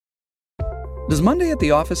Does Monday at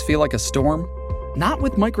the office feel like a storm? Not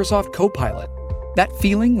with Microsoft Copilot. That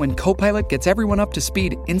feeling when Copilot gets everyone up to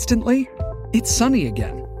speed instantly? It's sunny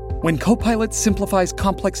again. When Copilot simplifies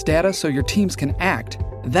complex data so your teams can act,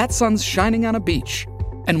 that sun's shining on a beach.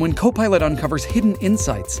 And when Copilot uncovers hidden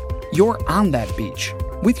insights, you're on that beach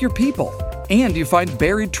with your people, and you find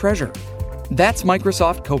buried treasure. That's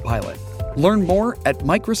Microsoft Copilot. Learn more at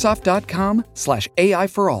Microsoft.com/AI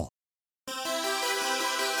for all.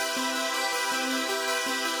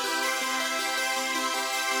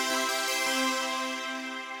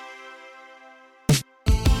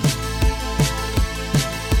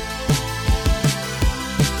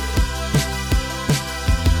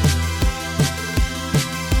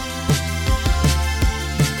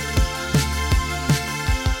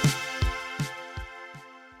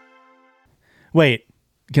 Wait,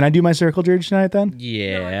 can I do my circle jerk tonight then?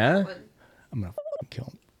 Yeah. I'm going to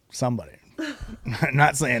kill somebody. I'm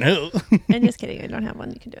not saying who. I'm just kidding. I don't have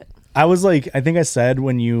one. You can do it. I was like, I think I said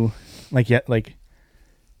when you, like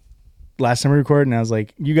last time we recorded, and I was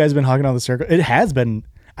like, you guys have been hogging on the circle. It has been,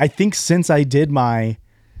 I think, since I did my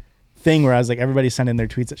thing where I was like, everybody sent in their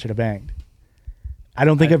tweets that should have banged. I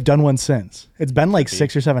don't think I've done one since. It's been like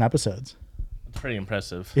 6 or 7 episodes. It's pretty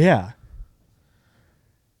impressive. Yeah.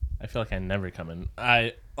 I feel like I never come in.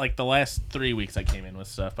 Like the last 3 weeks I came in with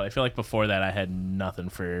stuff, but I feel like before that I had nothing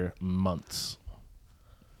for months.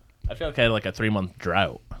 I feel like I had like a 3-month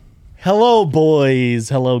drought. Hello, boys.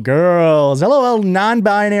 Hello, girls. Hello,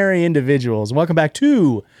 non-binary individuals. Welcome back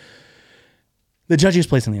to the judgiest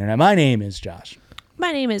place on the internet. My name is Josh.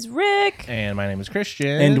 My name is Rick. And my name is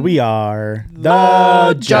Christian. And we are the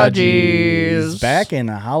Judgies. Back in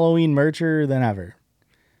a Halloween mercher than ever.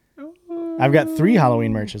 I've got 3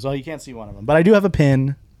 Halloween merches. Oh, you can't see one of them. But I do have a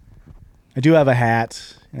pin. I do have a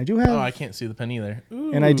hat. And I do have... Oh, I can't see the pin either.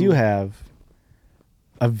 Ooh. And I do have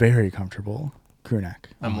a very comfortable crew neck.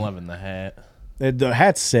 I'm loving the hat. The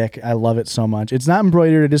hat's sick. I love it so much. It's not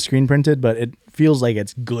embroidered. It is screen printed, but it feels like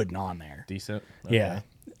it's good on there. Decent? Okay. Yeah.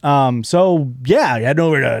 So, yeah, head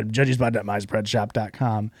over to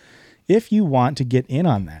judgiespot.myspreadshop.com if you want to get in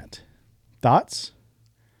on that. Thoughts?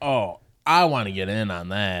 Oh, I want to get in on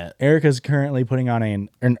that. Erica's currently putting on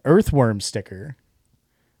an earthworm sticker,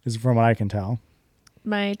 is from what I can tell.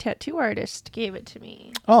 My tattoo artist gave it to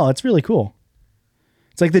me. Oh, that's really cool.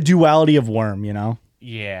 It's like the duality of worm, you know?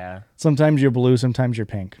 Yeah. Sometimes you're blue, sometimes you're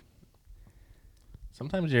pink.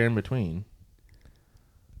 Sometimes you're in between.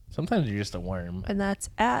 Sometimes you're just a worm. And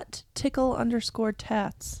that's at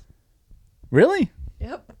tickle_tats. Really?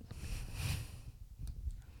 Yep.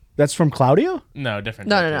 That's from Claudio? No, different.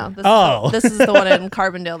 No. This This is the one in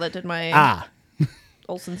Carbondale that did my Ah.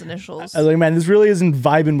 Olsen's initials. I was like, man, this really isn't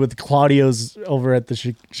vibing with Claudio's over at the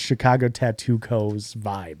Chicago Tattoo Co.'s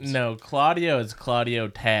vibes. No, Claudio is Claudio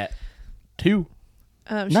Tat 2.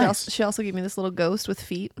 Nice. She also gave me this little ghost with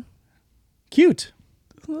feet. Cute.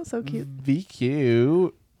 Isn't that so cute? Be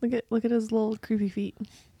cute. Look at his little creepy feet.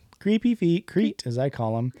 Creepy feet, Crete, as I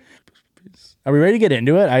call them. Are we ready to get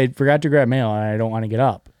into it? I forgot to grab mail, and I don't want to get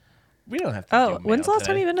up. We don't have to Oh, do mail when's the last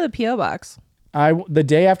time today. you've been to the P.O. box? The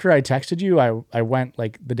day after I texted you, I went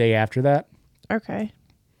like the day after that. Okay.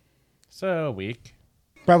 So, a week.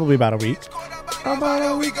 Probably about a week. About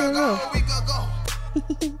a week ago.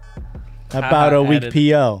 About a week added-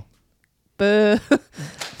 PO. Boo.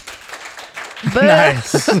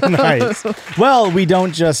 Nice. Nice. Well, we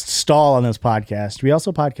don't just stall on this podcast. We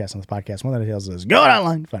also podcast on this podcast. One of the tales is going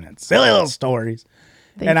online fun and silly little stories.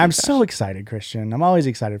 Thank and you, I'm Josh. so excited, Christian. I'm always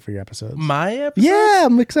excited for your episodes. My episode? Yeah,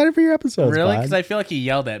 I'm excited for your episodes. Really? bud. Because I feel like he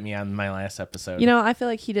yelled at me on my last episode. You know, I feel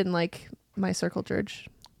like he didn't like my circle jerk.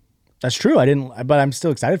 That's true. I didn't, but I'm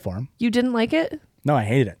still excited for him. You didn't like it? No, I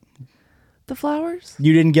hated it. The flowers?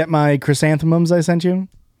 You didn't get my chrysanthemums I sent you?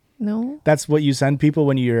 No. That's what you send people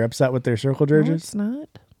when you're upset with their circle No, jerks? it's not.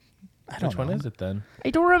 I don't Which one know. is it then?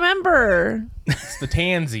 I don't remember. It's the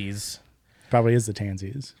Tansies. Probably is the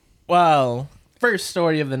Tansies. Well, first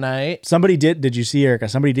story of the night. Somebody did you see, Erica?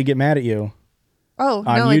 Somebody did get mad at you Oh,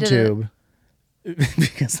 on no, I didn't. YouTube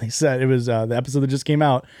because they said it was the episode that just came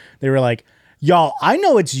out. They were like, y'all, I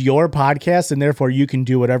know it's your podcast and therefore you can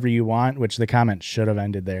do whatever you want, which the comment should have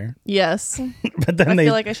ended there. Yes. But then I they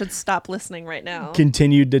feel like I should stop listening right now.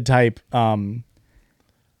 continued to type, not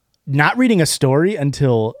reading a story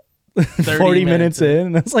until 40 minutes in.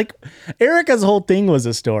 And it's like, Erica's whole thing was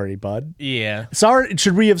a story, bud. Yeah. Sorry,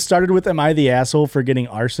 should we have started with, am I the asshole for getting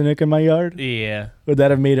arsenic in my yard? Yeah. Would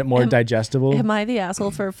that have made it more digestible? Am I the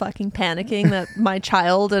asshole for fucking panicking that my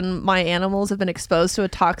child and my animals have been exposed to a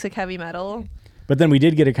toxic heavy metal? But then we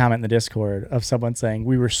did get a comment in the Discord of someone saying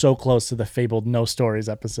we were so close to the fabled No Stories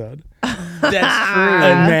episode. That's true.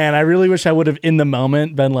 And man, I really wish I would have in the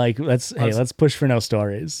moment been like, let's push for No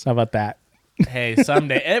Stories. How about that? Hey,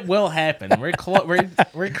 someday it will happen. We're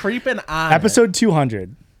creeping on Episode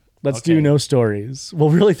 200. Let's do No Stories. We'll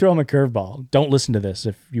really throw them a curveball. Don't listen to this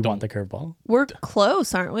if you want the curveball. We're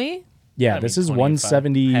close, aren't we? Yeah, I this mean, is 25,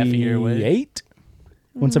 half a year away. 178?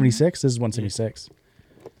 176? This is 176.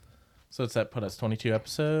 So it's that put us 22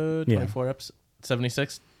 episodes, 24 episodes,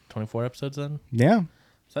 76, 24 episodes then. Yeah.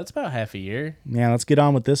 So that's about half a year. Yeah, let's get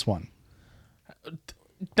on with this one.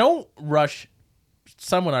 Don't rush.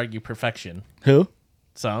 Some would argue perfection. Who?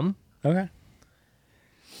 Some. Okay.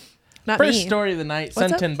 Not First me. story of the night What's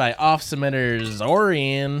sent up? in by off-submitter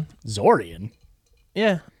Zorian. Zorian?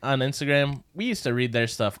 Yeah, on Instagram. We used to read their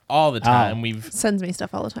stuff all the time. Oh. We've Sends me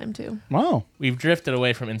stuff all the time too. Wow. drifted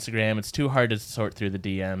away from Instagram. It's too hard to sort through the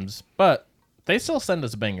DMs, but they still send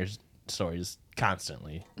us bangers stories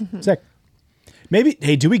constantly. Sick. Maybe,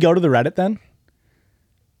 hey, do we go to the Reddit then?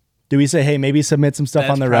 Do we say, hey, maybe submit some stuff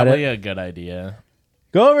That's on the probably Reddit? a good idea.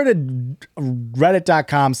 Go over to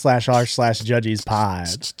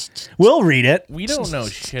reddit.com/r/judgiespod. We'll read it. We don't know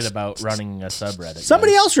shit about running a subreddit.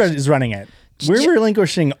 Somebody yet. else is running it. We're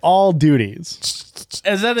relinquishing all duties.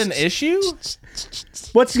 Is that an issue?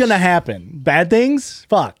 What's going to happen? Bad things?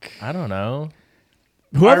 Fuck. I don't know.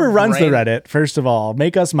 Whoever Our runs the brain- Reddit, first of all,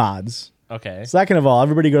 make us mods. Okay. Second of all,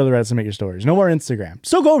 everybody go to the Reddit, submit your stories. No more Instagram.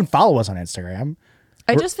 Still go and follow us on Instagram.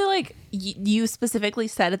 I just feel like you specifically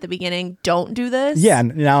said at the beginning, don't do this. Yeah,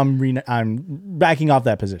 and now I'm backing off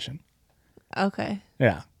that position. Okay.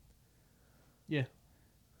 Yeah. Yeah.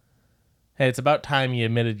 Hey, it's about time you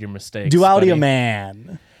admitted your mistakes. Duality buddy. of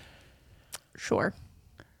man. Sure.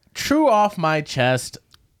 True off my chest.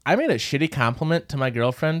 I made a shitty compliment to my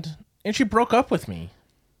girlfriend, and she broke up with me.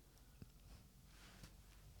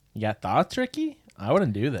 You got thoughts, Ricky? I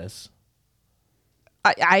wouldn't do this.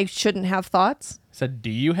 I shouldn't have thoughts. I said, do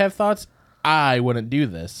you have thoughts? I wouldn't do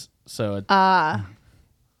this. So it's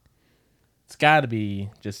got to be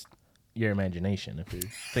just your imagination if you're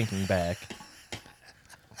thinking back.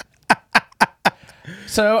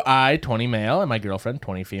 So I, 20 male, and my girlfriend,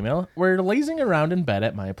 20 female, were lazing around in bed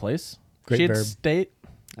at my place. Great She had verb. I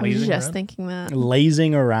was lazing just around. thinking that.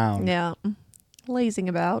 Lazing around. Yeah. Lazing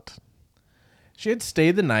about. She had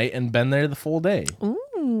stayed the night and been there the full day. Ooh.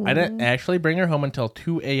 I didn't actually bring her home until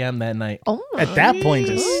 2 a.m. that night. Oh. At that point,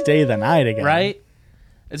 just stay the night again. Right?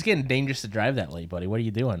 It's getting dangerous to drive that late, buddy. What are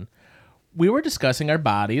you doing? We were discussing our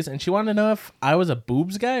bodies, and she wanted to know if I was a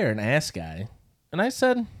boobs guy or an ass guy. And I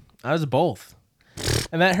said I was both.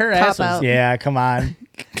 And that her ass out. was, Yeah, come on.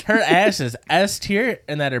 her ass is S tier,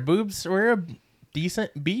 and that her boobs were a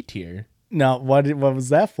decent B tier. No, what was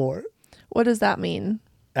that for? What does that mean?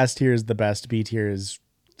 S tier is the best. B tier is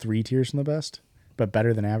 3 tiers from the best, but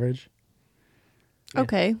better than average.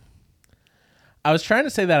 Okay. I was trying to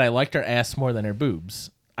say that I liked her ass more than her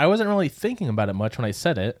boobs. I wasn't really thinking about it much when I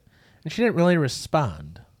said it, and she didn't really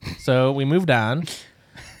respond. So we moved on.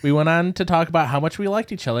 We went on to talk about how much we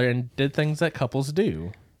liked each other and did things that couples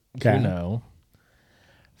do. Okay. You know.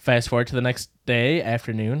 Fast forward to the next day,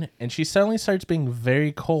 afternoon, and she suddenly starts being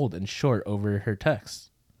very cold and short over her texts.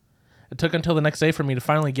 It took until the next day for me to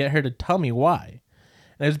finally get her to tell me why.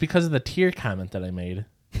 And it was because of the tear comment that I made.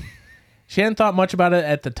 She hadn't thought much about it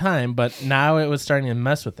at the time, but now it was starting to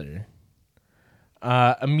mess with her.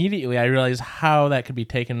 Immediately, I realized how that could be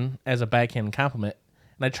taken as a backhand compliment,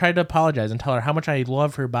 and I tried to apologize and tell her how much I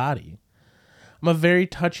love her body. I'm a very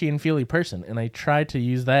touchy and feely person, and I tried to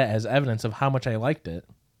use that as evidence of how much I liked it.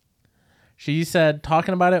 She said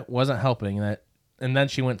talking about it wasn't helping, and then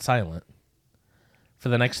she went silent. For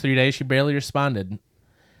the next 3 days, she barely responded.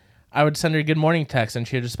 I would send her a good morning text, and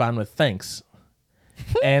she would respond with thanks.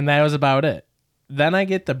 And that was about it. Then I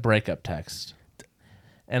get the breakup text,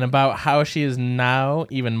 and about how she is now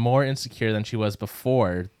even more insecure than she was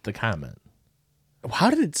before the comment. How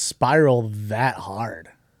did it spiral that hard?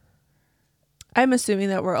 I'm assuming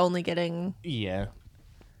that we're only getting, Yeah.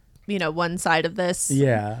 one side of this.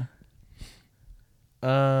 Yeah.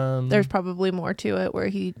 There's probably more to it where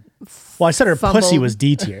he Well, I said her pussy fumbled. was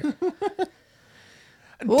D tier.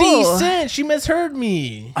 Ooh. Decent. She misheard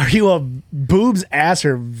me. Are you a boobs, ass,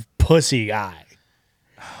 or pussy guy?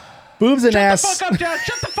 Boobs and ass. Shut the fuck up, Josh.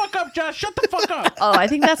 Shut the fuck up, Josh. Shut the fuck up. Oh, I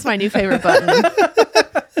think that's my new favorite button.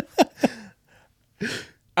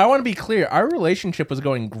 I want to be clear. Our relationship was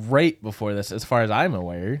going great before this, as far as I'm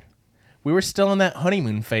aware. We were still in that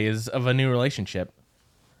honeymoon phase of a new relationship.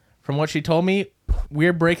 From what she told me,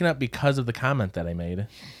 we're breaking up because of the comment that I made.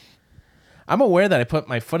 I'm aware that I put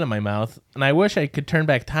my foot in my mouth, and I wish I could turn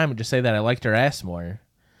back time and just say that I liked her ass more.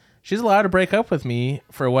 She's allowed to break up with me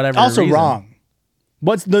for whatever Also reason. wrong.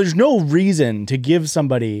 There's no reason to give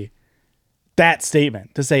somebody that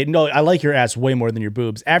statement to say, no, I like your ass way more than your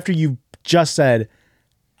boobs after you just said,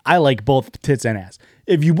 I like both tits and ass.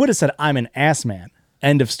 If you would have said, I'm an ass man,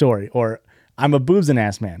 end of story, or I'm a boobs and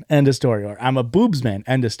ass man, end of story, or I'm a boobs man,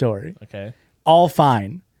 end of story. Okay. All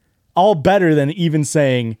fine. All better than even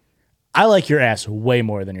saying, I like your ass way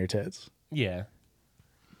more than your tits. Yeah.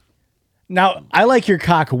 Now, I like your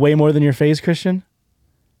cock way more than your face, Christian.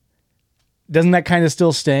 Doesn't that kind of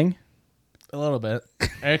still sting? A little bit.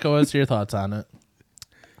 Erica, what's your thoughts on it?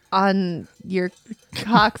 On your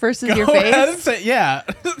cock versus your Go ahead and face. say, yeah.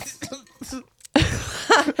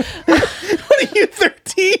 What are you,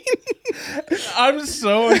 13? I'm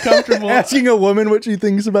so uncomfortable. Asking a woman what she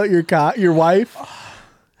thinks about your wife?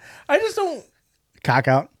 I just don't. Cock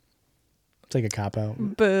out. It's like a cop out.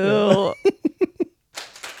 Boo.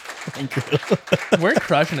 Thank you. We're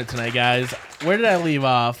crushing it tonight, guys. Where did I leave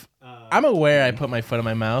off? I'm aware I put my foot in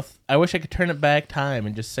my mouth. I wish I could turn it back time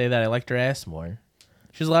and just say that I liked her ass more.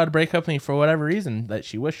 She's allowed to break up with me for whatever reason that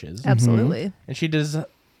she wishes. Absolutely. And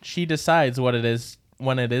she decides what it is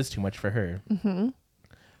when it is too much for her. Mm-hmm.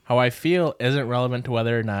 How I feel isn't relevant to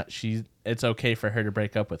whether or not it's okay for her to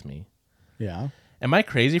break up with me. Yeah. Am I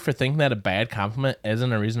crazy for thinking that a bad compliment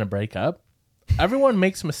isn't a reason to break up? Everyone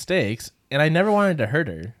makes mistakes, and I never wanted to hurt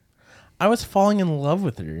her. I was falling in love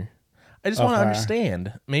with her. I just want to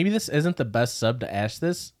understand. Maybe this isn't the best sub to ask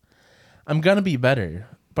this. I'm gonna be better,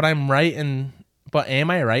 but am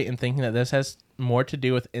I right in thinking that this has more to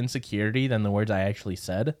do with insecurity than the words I actually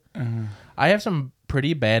said? I have some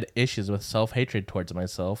pretty bad issues with self-hatred towards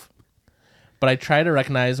myself, but I try to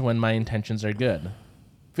recognize when my intentions are good.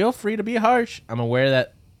 Feel free to be harsh. I'm aware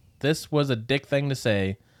that this was a dick thing to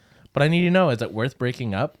say, but I need to know, is it worth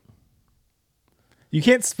breaking up? You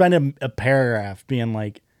can't spend a paragraph being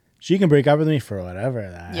like, she can break up with me for whatever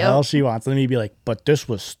the hell she wants. Let me be like, but this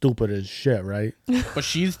was stupid as shit, right? But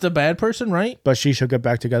she's the bad person, right? But she should get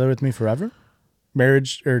back together with me forever?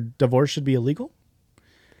 Marriage or divorce should be illegal?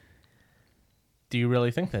 Do you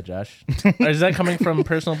really think that, Josh? Or is that coming from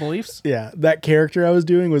personal beliefs? Yeah, that character I was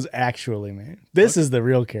doing was actually me. This is the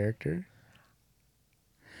real character.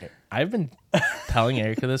 I've been telling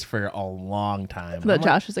Erica this for a long time. That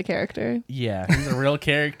Josh is a character. Yeah, he's a real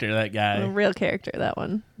character, that A guy. real character, that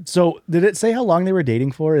one. So did it say how long they were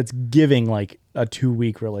dating for? It's giving like a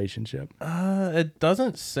 2-week relationship. It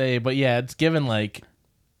doesn't say, but yeah, it's given like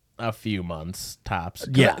a few months tops.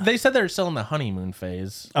 Yeah. They said they're still in the honeymoon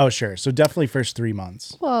phase. Oh, sure. So definitely first 3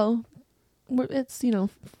 months. Well, it's,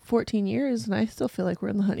 14 years, and I still feel like we're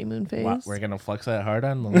in the honeymoon phase. What, we're going to flex that hard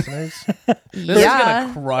on the listeners? This Yeah. is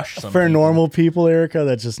going to crush some For people. normal people, Erica,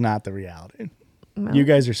 that's just not the reality. No. You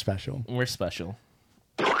guys are special. We're special.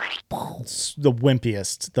 It's the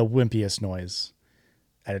wimpiest noise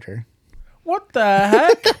editor. What the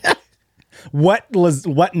heck?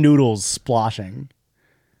 What noodles splashing?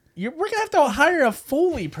 We're going to have to hire a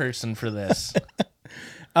Foley person for this.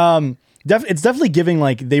 It's definitely giving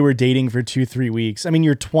like they were dating for 2-3 weeks. I mean,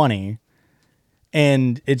 you're 20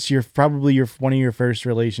 and it's probably one of your first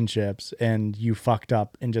relationships and you fucked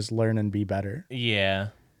up and just learn and be better. Yeah.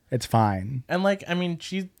 It's fine. And like, I mean,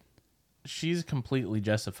 she's completely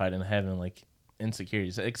justified in having like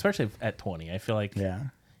insecurities, especially at 20. I feel like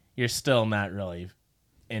you're still not really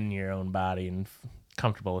in your own body and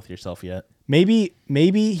comfortable with yourself yet. Maybe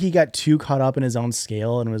he got too caught up in his own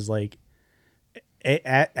scale and was like,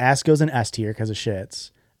 ass goes in S tier because of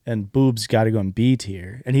shits, and boobs got to go in B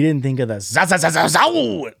tier, and he didn't think of the za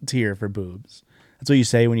tier for boobs. That's what you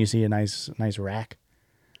say when you see a nice rack.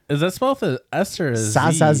 Is that spelled with an S or a Z?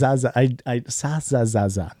 Sa za za za. Sa za za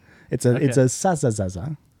za. It's a sa za za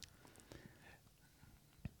za.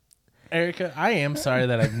 Erica, I am sorry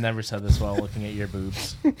that I've never said this while looking at your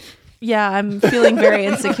boobs. Yeah, I'm feeling very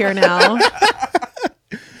insecure now.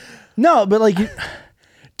 No, but like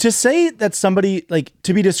to say that somebody like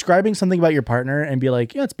to be describing something about your partner and be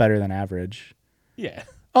like, yeah, it's better than average. Yeah.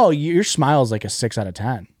 Oh, your smile's like a 6 out of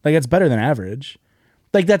 10. Like it's better than average.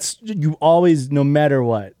 Like that's you always, no matter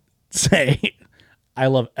what, say, I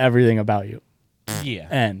love everything about you. Yeah.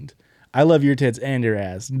 And I love your tits and your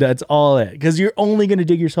ass. That's all it. Because you're only going to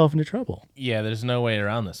dig yourself into trouble. Yeah, there's no way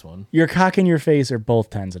around this one. Your cock and your face are both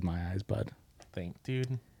 10s in my eyes, bud.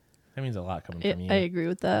 Dude, that means a lot coming from you. I agree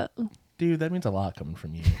with that. Dude, that means a lot coming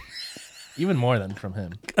from you. Even more than from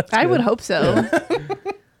him. I would hope so.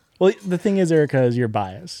 Well, the thing is, Erica, is you're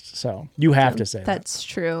biased. So you have to say that. That's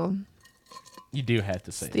true. You do have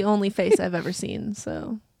to say It's the only face I've ever seen,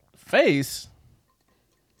 so. Face?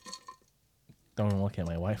 Don't look at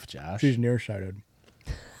my wife, Josh. She's nearsighted.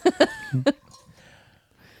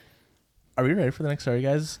 Are we ready for the next story,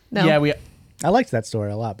 guys? No. Yeah, we. I liked that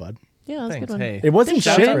story a lot, bud. Yeah, that's a Thanks. good one. Hey, It wasn't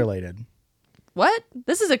Shout shit out. related. What?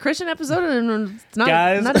 This is a Christian episode and it's not,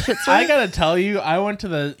 Guys, not a shit story? I gotta tell you, I went to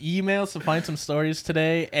the emails to find some stories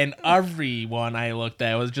today, and every one I looked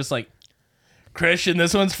at was just like, Christian,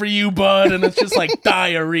 this one's for you, bud. And it's just like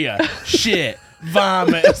diarrhea, shit,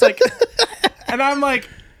 vomit. It's like, and I'm like,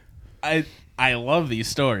 I love these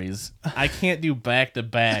stories. I can't do back to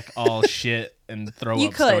back all shit and throw You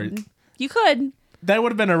up could. stories. You could. That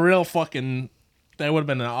would have been a real fucking. That would have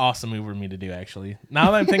been an awesome move for me to do, actually.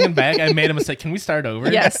 Now that I'm thinking back, I made a mistake. Can we start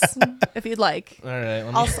over? Yes, if you'd like. All right.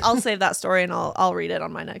 Let me... I'll save that story and I'll read it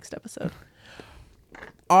on my next episode.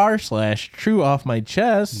 r/true off my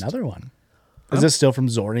chest. Another one. Is this still from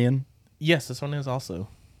Zorian? Yes, this one is also.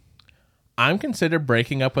 I'm considered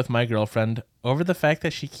breaking up with my girlfriend over the fact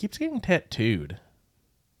that she keeps getting tattooed.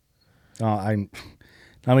 Let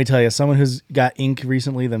me tell you, someone who's got ink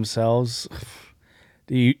recently themselves,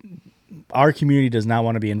 our community does not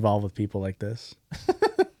want to be involved with people like this.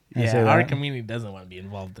 Yeah, our community doesn't want to be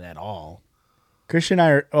involved at all. Christian and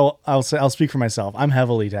I are. Oh, I'll speak for myself. I'm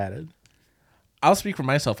heavily tatted. I'll speak for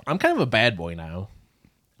myself. I'm kind of a bad boy now.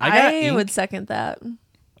 I would second that.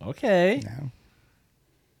 Okay. No.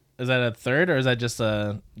 Is that a third, or is that just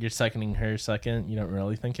you're seconding her second? You don't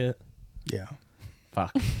really think it? Yeah.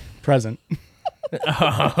 Fuck. Present.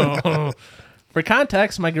 For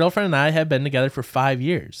context, my girlfriend and I have been together for 5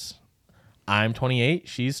 years. I'm 28.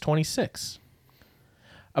 She's 26.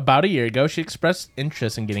 About a year ago, she expressed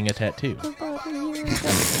interest in getting a tattoo.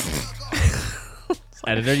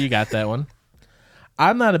 Editor, you got that one.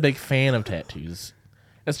 I'm not a big fan of tattoos.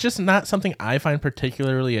 It's just not something I find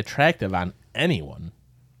particularly attractive on anyone.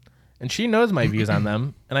 And she knows my views on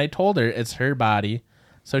them, and I told her it's her body,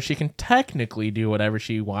 so she can technically do whatever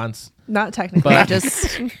she wants. Not technically, But-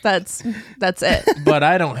 just that's it. But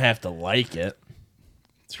I don't have to like it.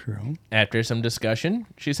 True. After some discussion,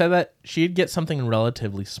 she said that she'd get something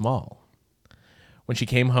relatively small. When she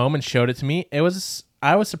came home and showed it to me, I was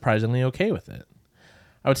surprisingly okay with it.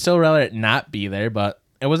 I would still rather it not be there, but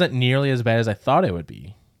it wasn't nearly as bad as I thought it would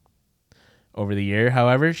be. Over the year,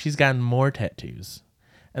 however, she's gotten more tattoos,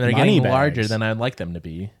 and they're Money getting bags. larger than I'd like them to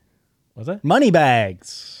be. Was it? Money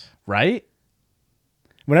bags. Right?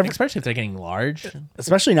 Whenever, Especially if they're getting large.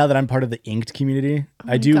 especially now that I'm part of the inked community,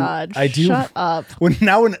 I do. God, I do. shut up. When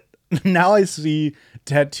now I see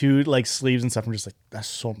tattooed like sleeves and stuff, I'm just like, that's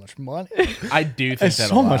so much money. I do think That's that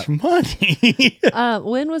so a lot. much money.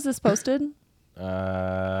 When was this posted?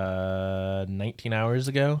 19 hours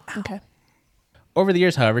ago. Okay. Over the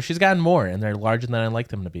years, however, she's gotten more, and they're larger than I'd like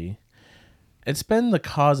them to be. It's been the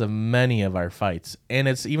cause of many of our fights, and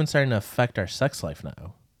it's even starting to affect our sex life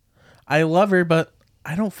now. I love her, but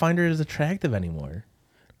I don't find her as attractive anymore.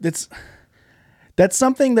 That's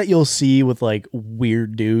something that you'll see with like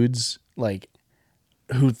weird dudes, like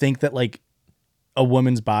who think that like a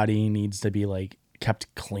woman's body needs to be like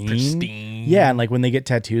kept clean. Pristine. Yeah, and like when they get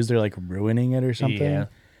tattoos, they're like ruining it or something. Yeah.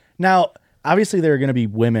 Now, obviously, there are going to be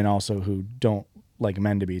women also who don't like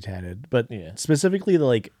men to be tatted, but Yeah. specifically the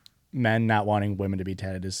like men not wanting women to be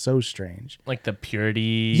tatted is so strange. Like the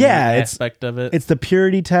purity aspect of it. It's the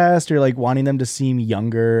purity test or like wanting them to seem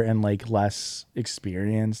younger and like less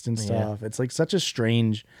experienced and stuff. It's like such a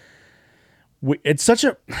strange. It's such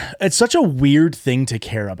a weird thing to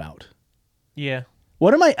care about. Yeah.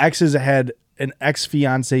 One of my exes had an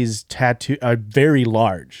ex-fiance's tattoo, a very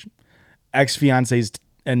large ex-fiance's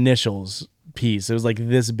initials piece. It was like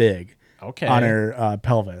this big Okay. on her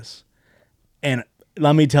pelvis. And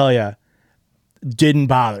let me tell you, didn't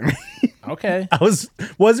bother me. Okay. I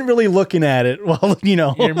wasn't really looking at it while,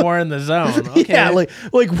 You're more in the zone. Okay. yeah, like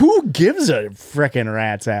who gives a frickin'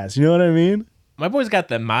 rat's ass? You know what I mean? My boy's got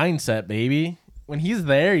the mindset, baby. When he's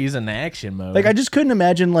there, he's in action mode. Like I just couldn't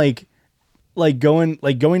imagine like going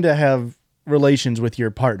to have relations with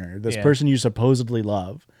your partner, this Yeah. person you supposedly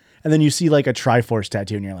love, and then you see like a Triforce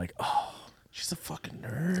tattoo and you're like, oh, she's a fucking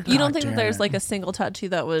nerd. You don't think damn that there's it. like a single tattoo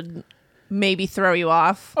that would maybe throw you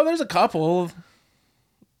off? Oh, there's a couple.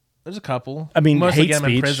 There's a couple. I mean, mostly hate get 'em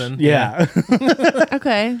in speech. prison. Yeah.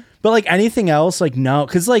 Okay. But like anything else, like no,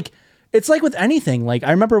 because like it's like with anything. Like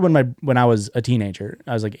I remember when I was a teenager,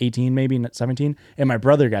 I was like 18, maybe 17, and my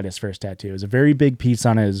brother got his first tattoo. It was a very big piece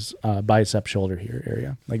on his bicep shoulder here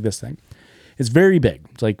area, like this thing. It's very big.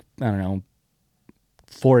 It's like I don't know,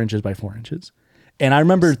 4 inches by 4 inches. And I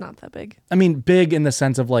remember, It's not that big. I mean, big in the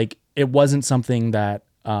sense of like it wasn't something that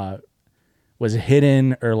was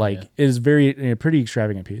hidden or like it was a pretty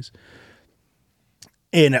extravagant piece.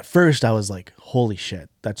 And at first I was like, holy shit,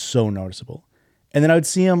 that's so noticeable. and then I would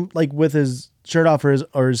see him like with his shirt off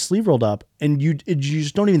or his sleeve rolled up, and you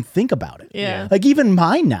just don't even think about it. Yeah. Like even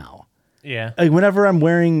mine now. Yeah. Like whenever I'm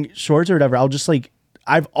wearing shorts or whatever, I'll just like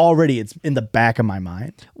it's in the back of my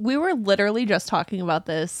mind. We were literally just talking about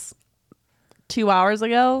this 2 hours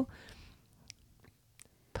ago.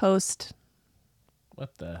 Post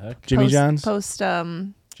What the heck? Jimmy John's? Post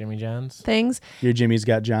Jimmy John's? things. Your Jimmy's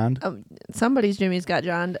got John'd. Somebody's Jimmy's got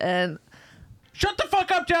John, and Shut the fuck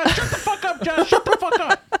up, John! Shut the fuck up, John! Shut the fuck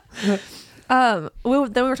up!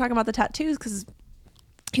 then we were talking about the tattoos because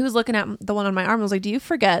he was looking at the one on my arm. I was like, "Do you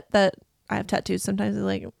forget that I have tattoos?" Sometimes he's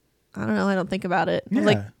like, "I don't know, I don't think about it." I was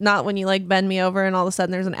like, "Not when you like bend me over and all of a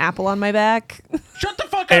sudden there's an apple on my back." Shut the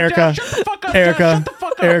fuck up, Erica. John! Shut the fuck up, Erica. John! Shut the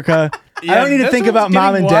fuck up! Erica. I Yeah, don't need to this think one's about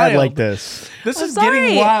mom getting and dad wild. like this. This I'm is sorry.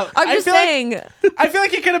 getting wild. I'm just saying. I feel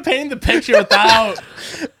like you could have painted the picture without.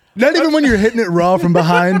 Not even when you're hitting it raw from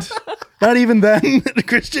behind. Not even then,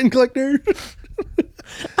 Christian collector.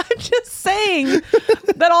 I'm just saying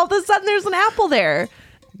that all of a sudden there's an apple there,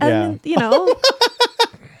 and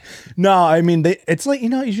No, I mean it's like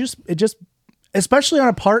it just especially on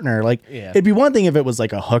a partner. Like it'd be one thing if it was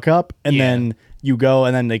like a hookup, and then you go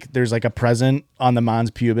and then like there's like a present on the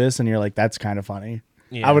mons pubis, and you're like, that's kind of funny.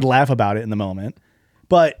 Yeah. I would laugh about it in the moment.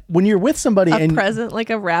 But when you're with somebody a and present, like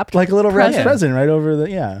a wrapped, like a little wrapped present. present right over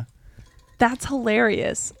the That's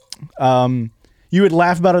hilarious. you would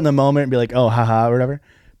laugh about it in the moment and be like, oh, haha, or whatever.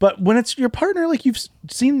 But when it's your partner, like you've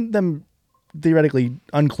seen them theoretically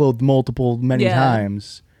unclothed many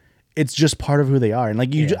times, it's just part of who they are. And like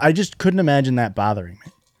I just couldn't imagine that bothering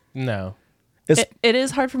me. No. It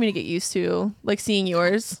is hard for me to get used to, like seeing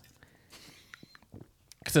yours.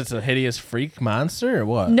 Because it's a hideous freak monster or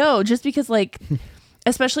what? No, just because like,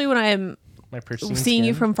 especially when I'm My pristine seeing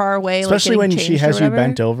you skin? from far away, Especially like when getting she changed has or you whatever.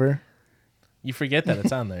 bent over You forget that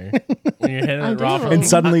it's on there. When you're hitting I it raw do. from and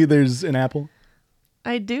suddenly there's an apple.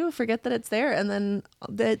 I do forget that it's there, and then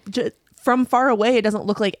from far away, it doesn't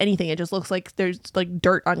look like anything. It just looks like there's like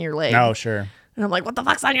dirt on your leg. Oh, sure. And I'm like, what the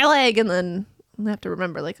fuck's on your leg? And then I have to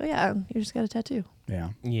remember, like, oh yeah, you just got a tattoo. Yeah.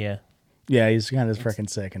 Yeah. Yeah, he's kind of freaking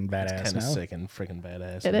sick and badass Kind now. of sick and freaking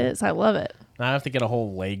badass. It is. I love it. Now I have to get a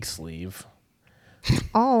whole leg sleeve.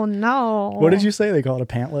 Oh no. What did you say? They call it a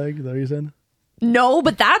pant leg? Is that what you said? No,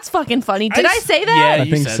 but that's fucking funny. Did I say that? Yeah, I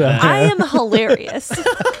you think said so. that. I am hilarious.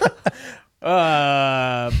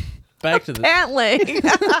 Back to the Pant leg.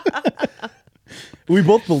 We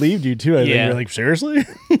both believed you too. I think Yeah. you're like, seriously?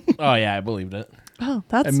 Oh yeah, I believed it. Oh,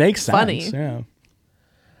 that's It makes sense. funny. Yeah.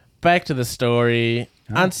 Back to the story.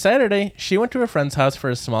 On Saturday, she went to her friend's house for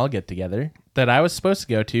a small get-together that I was supposed to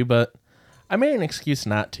go to, but I made an excuse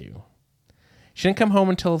not to. She didn't come home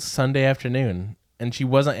until Sunday afternoon, and she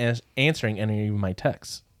wasn't answering any of my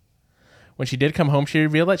texts. When she did come home, she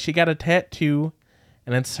revealed that she got a tattoo,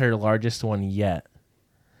 and it's her largest one yet.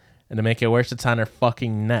 And to make it worse, it's on her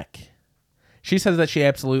fucking neck. She says that she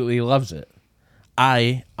absolutely loves it.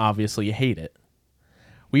 I obviously hate it.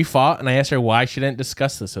 We fought, and I asked her why she didn't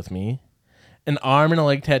discuss this with me. An arm and a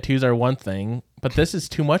leg tattoos are one thing, but this is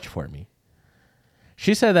too much for me.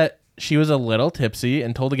 She said that she was a little tipsy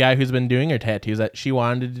and told the guy who's been doing her tattoos that she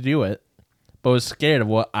wanted to do it, but was scared of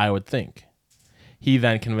what I would think. He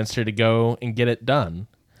then convinced her to go and get it done,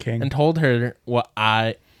 King. and told her what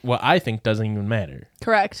I think doesn't even matter.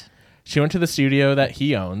 Correct. She went to the studio that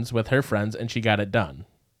he owns with her friends, and she got it done.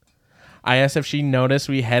 I asked if she noticed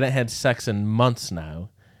we hadn't had sex in months now,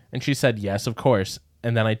 and she said yes, of course,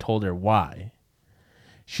 and then I told her why.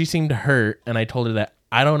 She seemed hurt, and I told her that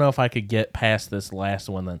I don't know if I could get past this last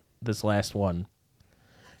one.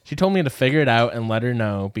 She told me to figure it out and let her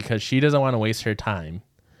know because she doesn't want to waste her time.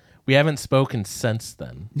 We haven't spoken since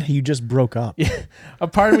then. You just broke up. A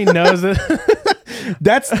part of me knows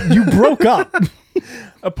that You broke up.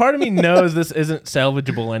 a part of me knows this isn't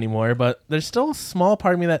salvageable anymore, but there's still a small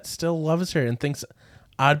part of me that still loves her and thinks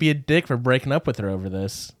I'd be a dick for breaking up with her over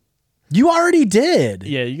this. You already did.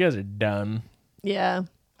 Yeah, you guys are done. Yeah.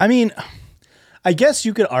 I mean, I guess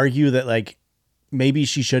you could argue that like maybe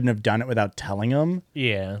she shouldn't have done it without telling him.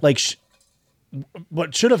 Yeah. Like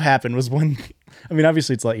what should have happened was when, I mean,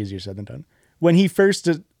 obviously it's a lot easier said than done. When he first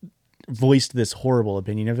voiced this horrible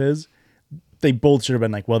opinion of his, they both should have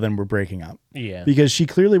been like, well, then we're breaking up. Yeah. Because she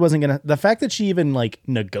clearly wasn't going to, the fact that she even like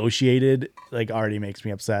negotiated, like already makes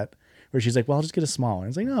me upset. Where she's like, well, I'll just get a small one.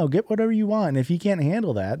 It's like, no, get whatever you want. And if he can't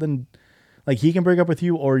handle that, then like he can break up with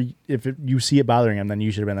you, or if you see it bothering him, then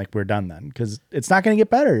you should have been like, we're done then. Because it's not going to get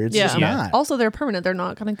better. It's just not. Also, they're permanent. They're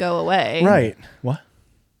not going to go away. Right. What?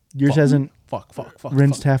 Yours hasn't Fuck.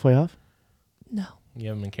 rinsed halfway off? No. You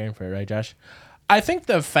haven't been caring for it, right, Josh? I think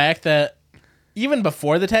the fact that even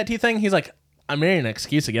before the tattoo thing, he's like, I mean, an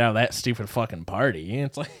excuse to get out of that stupid fucking party.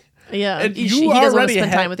 It's like, Yeah, And he you doesn't want to already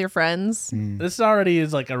spend had- time with your friends. this already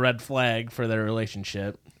is like a red flag for their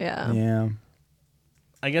relationship. Yeah. Yeah.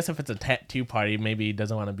 I guess if it's a tattoo party, maybe he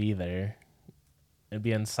doesn't want to be there. It'd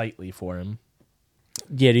be unsightly for him.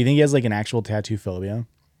 Yeah. Do you think he has like an actual tattoo phobia?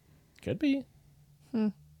 Could be.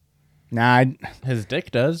 Nah. His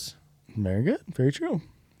dick does. Very good. Very true.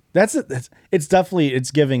 It's definitely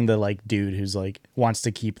it's giving the like dude who's like wants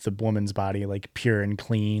to keep the woman's body like pure and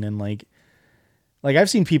clean and like I've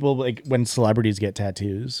seen people like when celebrities get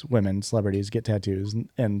tattoos, women celebrities get tattoos,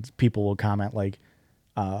 and people will comment like,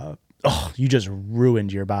 "Oh, you just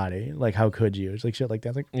ruined your body. Like, how could you?" It's like shit like that.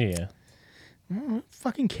 It's like, Yeah. who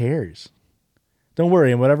fucking cares? Don't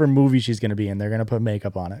worry. In whatever movie she's gonna be in, they're gonna put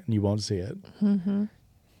makeup on it, and you won't see it. Mm-hmm.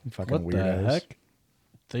 Fucking What weirdos. the heck?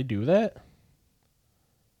 They do that?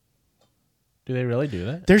 Do they really do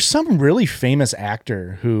that? There's some really famous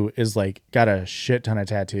actor who is like got a shit ton of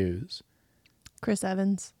tattoos. Chris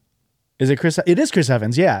Evans. Is it Chris? It is Chris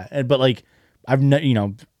Evans, yeah. But like,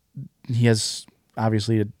 he has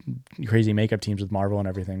obviously crazy makeup teams with Marvel and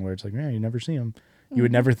everything, where it's like, man, you never see him. You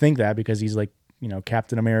would never think that because he's like,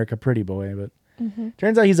 Captain America, pretty boy. But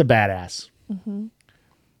turns out he's a badass. And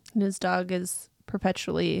his dog is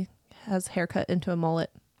perpetually has haircut into a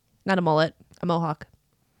mullet. Not a mullet, a mohawk.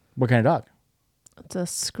 What kind of dog? It's a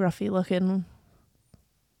scruffy looking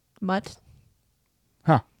mutt.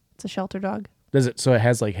 Huh? It's a shelter dog. Does it? So it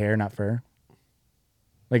has like hair, not fur.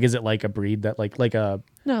 Like, is it like a breed that like a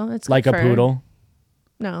No, it's like fur. a poodle?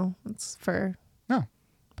 No, it's fur. No,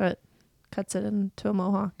 But cuts it into a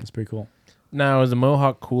mohawk. that's pretty cool. Now, is a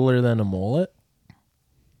mohawk cooler than a mullet?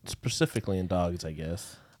 Specifically in dogs, I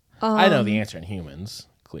guess. I know the answer in humans,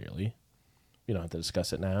 clearly. We don't have to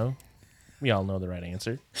discuss it now. We all know the right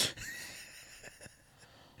answer.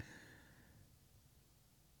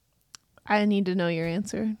 I need to know your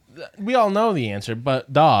answer. We all know the answer,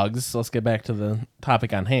 but dogs, let's get back to the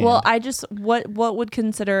topic on hand. Well, I just what would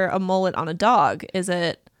consider a mullet on a dog? Is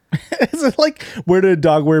it Is it like where did a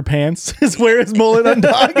dog wear pants? Is where his mullet on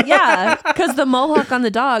dog? yeah, because the mohawk on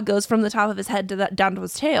the dog goes from the top of his head to down to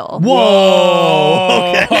his tail. Whoa!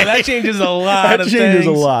 Oh, that changes a lot That of changes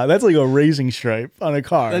things. a lot. That's like a racing stripe on a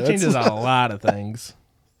car. That changes a lot of things.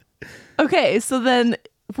 Okay, so then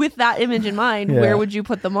with that image in mind, Yeah. where would you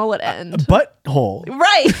put the mullet end? Butthole.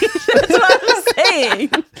 Right, that's what I'm saying.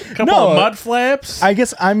 Couple No, of mud flaps. I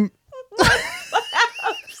guess I'm.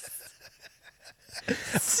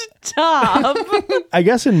 Stop. I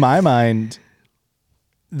guess in my mind,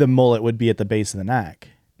 the mullet would be at the base of the neck,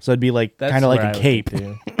 so it'd be like That's kind of like where I a would cape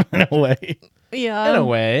think too. in a way. Yeah. In a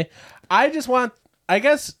way. I just want, I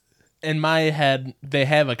guess in my head, they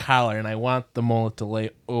have a collar and I want the mullet to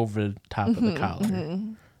lay over the top of the collar.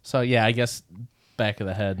 So yeah, I guess back of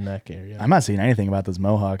the head, neck area. I'm not seeing anything about this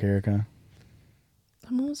mohawk, Erica.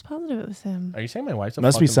 I'm almost positive it was him. Are you saying my wife's a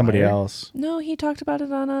Must be fucking somebody liar? else. No, he talked about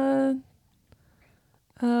it on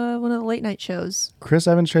one of the late night shows. Chris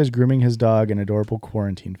Evans tries grooming his dog in adorable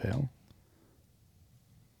quarantine fail.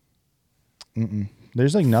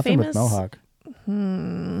 There's like nothing with Famous? mohawk.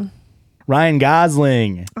 Ryan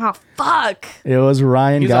Gosling. Oh fuck. It was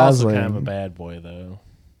Ryan He's Gosling. also kind of a bad boy though.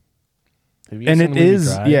 Have you And seen it the movie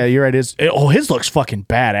is, Drive? yeah, you're right. His looks fucking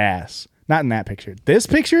badass. Not in that picture. This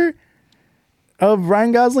picture of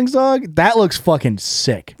Ryan Gosling's dog, that looks fucking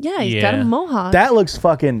sick. Yeah, he's got a Yeah. mohawk. That looks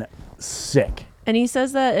fucking sick. And he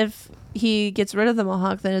says that if he gets rid of the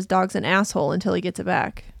mohawk, then his dog's an asshole until he gets it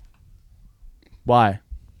back. Why?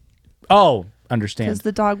 Oh, understand. Because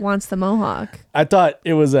the dog wants the mohawk. I thought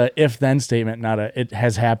it was a if-then statement, not a it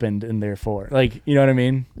has happened and therefore. Like, you know what I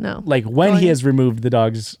mean? No. Like when he has removed the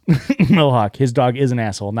dog's mohawk, his dog is an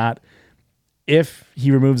asshole. Not if he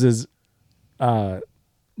removes his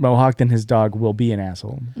mohawk, then his dog will be an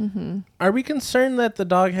asshole. Are we concerned that the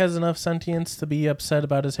dog has enough sentience to be upset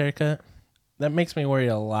about his haircut? That makes me worry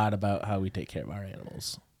a lot about how we take care of our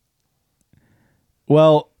animals.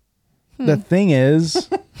 Well, the thing is,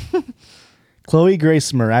 Chloe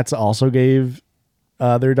Grace Moretz also gave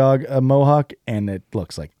their dog a mohawk, and it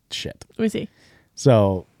looks like shit. Let me see.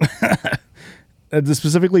 So, that's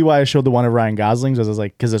specifically why I showed the one of Ryan Gosling's. I was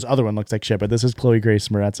like, because this other one looks like shit, but this is Chloe Grace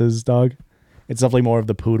Moretz's dog. It's definitely more of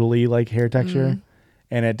the poodly like hair texture,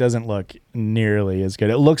 and it doesn't look nearly as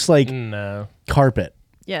good. It looks like No. carpet.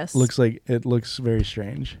 Yes. It looks very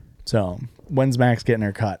strange. So, when's Max getting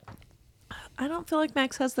her cut? I don't feel like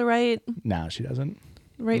Max has the right No, she doesn't.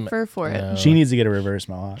 fur for it. No. She needs to get a reverse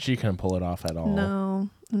mohawk. She couldn't pull it off at all. No,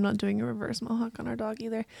 I'm not doing a reverse mohawk on our dog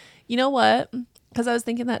either. You know what? Because I was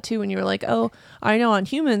thinking that too when you were like, oh, I know on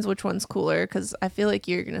humans which one's cooler. Because I feel like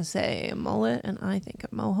you're going to say a mullet and I think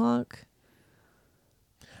a mohawk.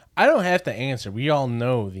 I don't have to answer. We all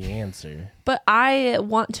know the answer. But I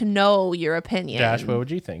want to know your opinion. Josh, what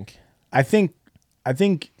would you think? I think, I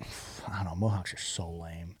don't know. Mohawks are so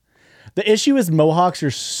lame. The issue is Mohawks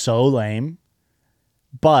are so lame,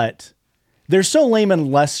 but they're so lame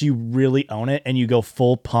unless you really own it and you go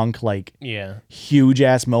full punk, like huge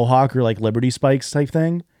ass Mohawk or like Liberty Spikes type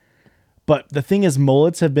thing. But the thing is,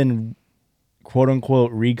 mullets have been quote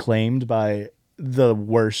unquote reclaimed by the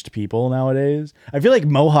worst people nowadays. I feel like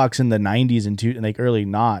Mohawks in the 90s and like early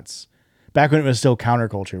noughts, back when it was still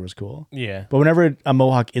counterculture, was cool. Yeah. But whenever a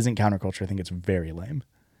Mohawk isn't counterculture, I think it's very lame.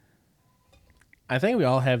 I think we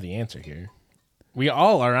all have the answer here. We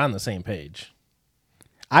all are on the same page.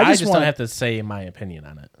 I just don't have to say my opinion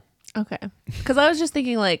on it. Okay. Because I was just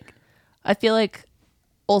thinking, like, I feel like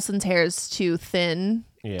Olsen's hair is too thin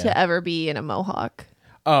to ever be in a Mohawk.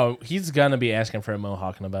 Oh, he's going to be asking for a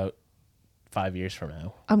Mohawk in about 5 years from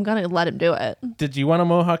now. I'm going to let him do it. Did you want a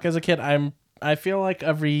Mohawk as a kid? I feel like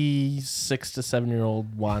every 6 to 7 year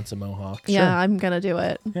old wants a Mohawk. Yeah, Sure. I'm going to do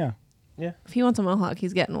it. Yeah. Yeah. If he wants a Mohawk,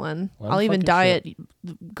 he's getting one. Let him I'll even fucking dye shit.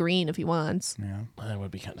 it green if he wants. Yeah. That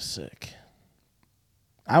would be kind of sick.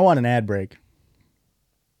 I want an ad break.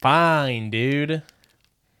 Fine, dude.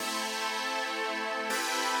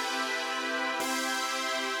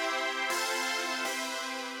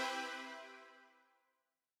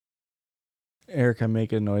 Erica,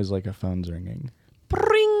 make a noise like a phone's ringing.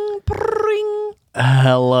 Pring, pring.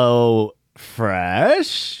 Hello,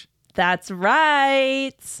 Fresh. That's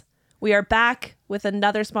right. We are back with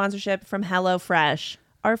another sponsorship from HelloFresh,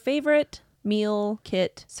 our favorite meal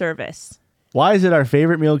kit service. Why is it our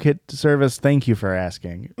favorite meal kit service? Thank you for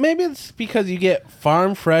asking. Maybe it's because you get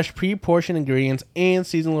farm fresh, pre-portioned ingredients and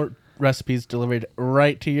seasonal recipes delivered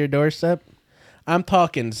right to your doorstep. I'm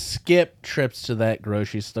talking skip trips to that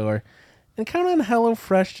grocery store and count on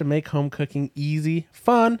HelloFresh to make home cooking easy,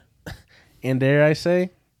 fun, and dare I say,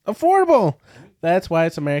 affordable. That's why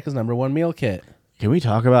it's America's #1 meal kit. Can we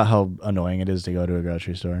talk about how annoying it is to go to a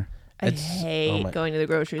grocery store? I hate going to the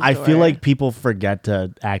grocery store. I feel like people forget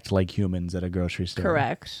to act like humans at a grocery store.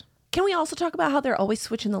 Correct. Can we also talk about how they're always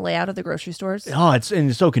switching the layout of the grocery stores? Oh, it's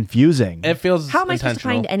so confusing. It feels How am I supposed to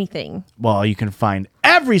intentional. find anything? Well, you can find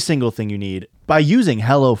every single thing you need by using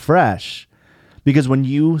HelloFresh. Because when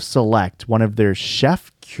you select one of their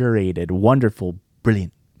chef-curated, wonderful,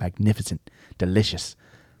 brilliant, magnificent, delicious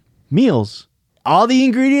meals, all the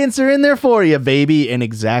ingredients are in there for you, baby, and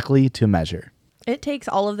exactly to measure. It takes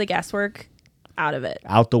all of the guesswork out of it.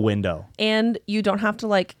 Out the window. And you don't have to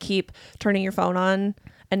like keep turning your phone on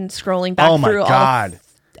and scrolling back through all the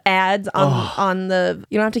ads on the,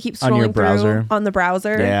 you don't have to keep scrolling On your browser. through on the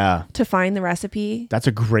browser Yeah. to find the recipe. That's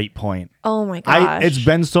a great point. Oh my gosh. It's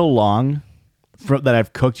been so long that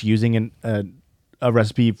I've cooked using a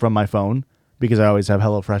recipe from my phone because I always have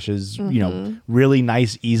HelloFresh's, really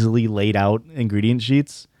nice, easily laid out ingredient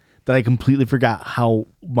sheets that I completely forgot how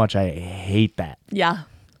much I hate that. Yeah.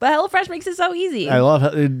 But HelloFresh makes it so easy. I love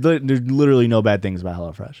there's literally no bad things about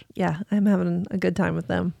HelloFresh. Yeah, I'm having a good time with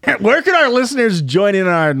them. Where can our listeners join in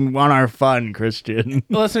on our fun, Christian?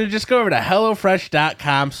 Listen, just go over to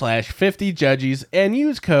HelloFresh.com/50judges and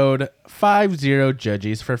use code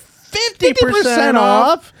 50judges for 50%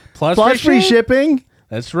 off plus free shipping.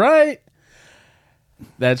 That's right.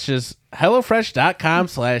 That's just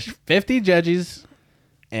HelloFresh.com/50judges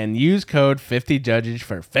and use code 50judges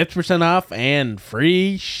for 50% off and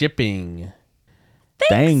free shipping.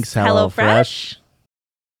 Thanks, HelloFresh.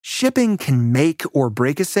 Shipping can make or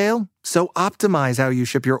break a sale, so optimize how you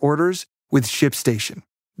ship your orders with ShipStation.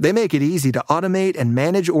 They make it easy to automate and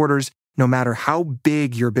manage orders no matter how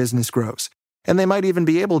big your business grows. And they might even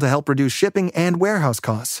be able to help reduce shipping and warehouse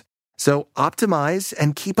costs. So optimize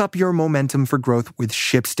and keep up your momentum for growth with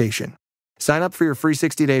ShipStation. Sign up for your free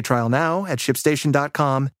 60-day trial now at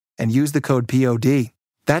ShipStation.com and use the code POD.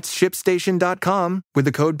 That's ShipStation.com with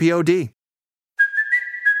the code POD.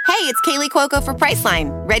 Hey, it's Kaylee Cuoco for Priceline.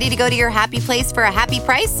 Ready to go to your happy place for a happy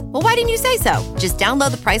price? Well, why didn't you say so? Just download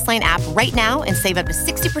the Priceline app right now and save up to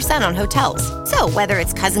 60% on hotels. So whether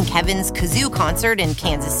it's Cousin Kevin's Kazoo Concert in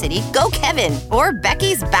Kansas City, go Kevin, or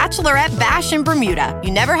Becky's Bachelorette Bash in Bermuda,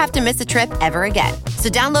 you never have to miss a trip ever again. So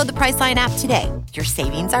download the Priceline app today. Your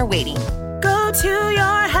savings are waiting. Go to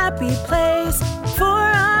your happy place for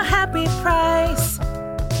a happy price.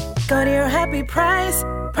 Go to your happy price,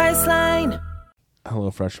 Priceline.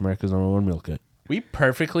 HelloFresh, America's #1 meal kit. We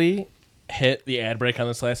perfectly hit the ad break on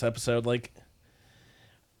this last episode. Like,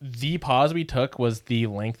 the pause we took was the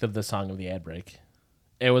length of the song of the ad break.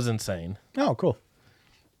 It was insane. Oh, cool.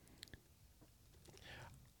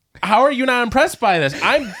 How are you not impressed by this?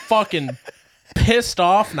 I'm fucking pissed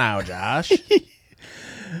off now, Josh.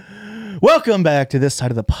 Welcome back to this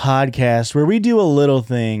side of the podcast where we do a little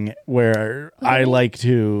thing where I like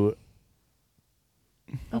to.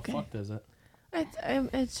 Okay. What is it?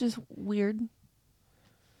 It's just weird.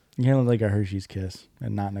 You kind of like a Hershey's kiss,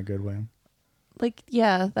 and not in a good way. Like,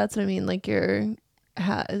 yeah, that's what I mean. Like your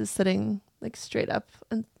hat is sitting like straight up,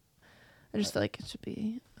 and I just feel like it should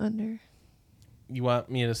be under. You want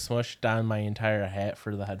me to smush down my entire hat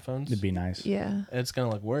for the headphones? It'd be nice. Yeah. It's gonna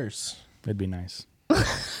look worse. It'd be nice. You're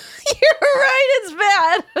right. It's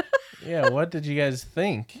bad. Yeah. What did you guys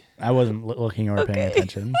think? I wasn't looking or paying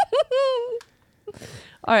attention.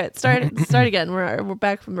 All right, start again. We're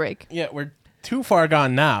back from break. Yeah, we're too far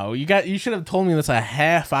gone now. You should have told me this a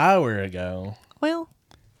half hour ago. Well,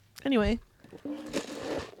 anyway.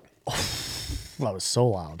 That was so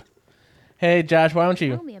loud. Hey, Josh, why don't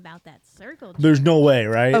you? Tell me about that circle. There's no way,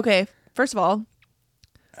 right? Okay, first of all,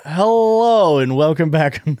 Hello and welcome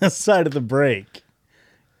back on this side of the break.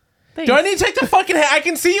 thanks. Do I need to take the fucking hat? I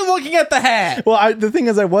can see you looking at the hat. Well, the thing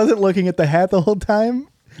is, I wasn't looking at the hat the whole time.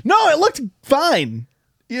 No, it looked fine.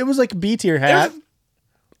 It was like a B tier hat.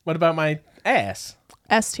 What about my ass?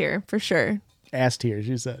 S tier for sure. Ass tier,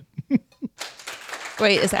 she said.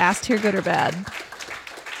 Wait, is ass tier good or bad?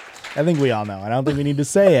 I think we all know. I don't think we need to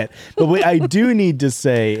say it. But what I do need to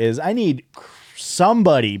say is I need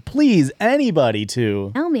somebody, please, anybody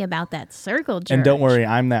to. Tell me about that circle jerk. And don't worry,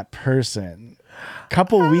 I'm that person. A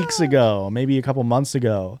couple weeks ago, maybe a couple months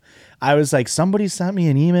ago, I was like, somebody sent me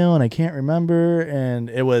an email and I can't remember. And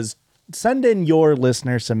it was send in your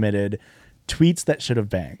listener submitted tweets that should have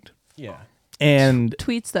banged. Yeah. And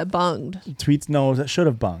Tweets that bunged. tweets, no, that should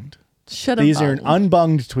have bunged. Should have. These are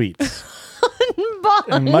unbunged tweets.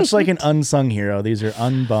 And much like an unsung hero, these are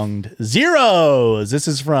unbunged zeros. This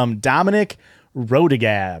is from Dominic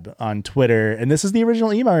Rodegab on Twitter. And this is the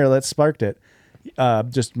original email that sparked it.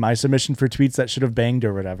 Just my submission for tweets that should have banged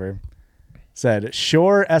or whatever. Said,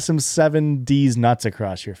 sure SM7D's nuts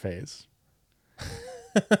across your face.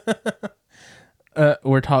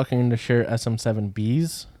 We're talking to sure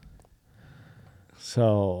SM7Bs.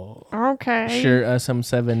 So Okay. Sure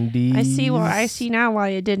SM7D. I see now why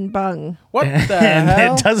it didn't bung. What the and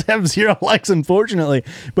hell? it does have 0 likes, unfortunately.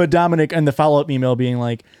 But Dominic and the follow-up email being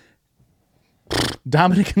like,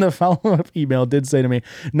 Dominic in the follow-up email did say to me,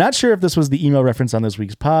 not sure if this was the email reference on this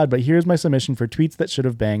week's pod, but here's my submission for tweets that should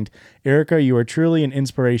have banged. Erica, you are truly an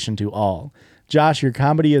inspiration to all. Josh, your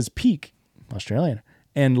comedy is peak, Australian,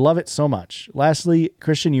 and love it so much. Lastly,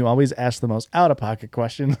 Christian, you always ask the most out-of-pocket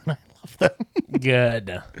questions, and I love them.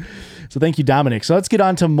 Good. So thank you, Dominic. So let's get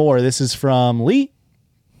on to more. This is from Lee.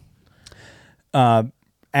 They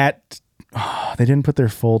didn't put their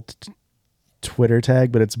full Twitter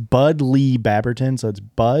tag, but it's Bud Lee Babberton. So it's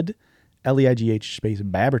Bud, Leigh space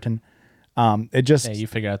Babberton. It just Yeah, you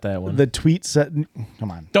figure out that one. the tweet said, come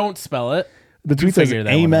on. Don't spell it. The tweet says, figure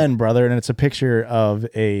that one "Amen, brother," and it's a picture of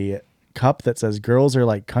a cup that says, "Girls are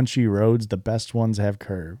like country roads. The best ones have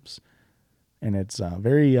curves," and it's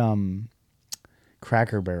very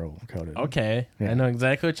Cracker Barrel coded. Okay. Yeah. I know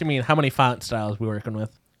exactly what you mean. How many font styles we working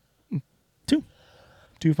with?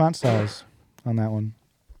 Two font styles on that one.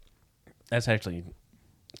 That's actually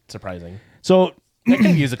surprising. So I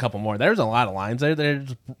could use a couple more. There's a lot of lines there.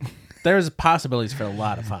 There's possibilities for a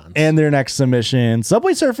lot of fonts. And their next submission,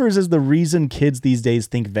 Subway Surfers is the reason kids these days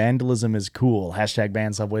think vandalism is cool. Hashtag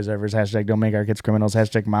ban Subway Surfers. Hashtag don't make our kids criminals.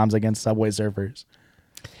 Hashtag moms against Subway Surfers.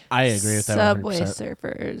 I agree with that. Subway 100%.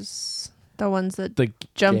 surfers, the ones that The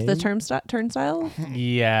jump the gay? turnstile.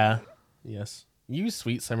 Yeah. Yes. You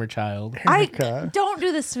sweet summer child. Erica. Don't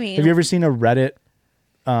do this to me. Have you ever seen a Reddit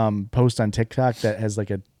post on TikTok that has like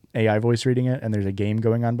a AI voice reading it, and there's a game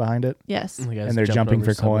going on behind it, Yes. You guys and they're jumped jumping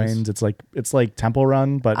over for subways. coins? It's like Temple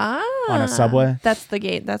Run, but on a subway. That's the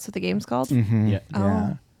game. That's what the game's called. Yeah. Yeah.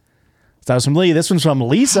 So that was from Lee. This one's from How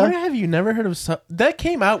Lisa. have you never heard of that?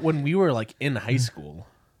 Came out when we were like in high school.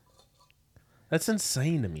 That's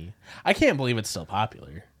insane to me. I can't believe it's still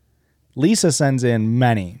popular. Lisa sends in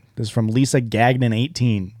many. This is from Lisa Gagnon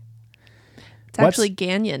 18. It's actually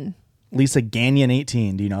Gagnon. Lisa Gagnon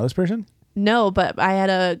 18. Do you know this person? No, but I had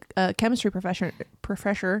a chemistry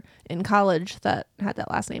professor in college that had that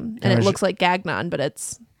last name, and it looks like Gagnon, but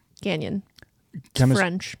it's Gagnon. It's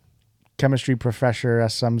French. Chemistry professor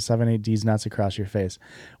SM78D's nuts across your face.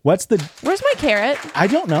 What's the? Where's my carrot? I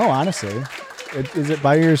don't know, honestly. Is it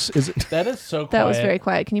by your? Is it? That is so quiet. That was very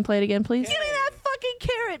quiet. Can you play it again, please? Give me that fucking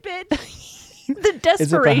carrot, bitch. The behind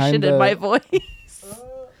desperation in my voice.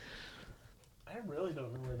 I really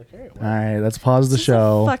don't know where the carrot All went. right, let's pause the This is a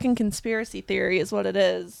show. fucking conspiracy theory is what it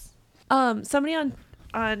is. Somebody on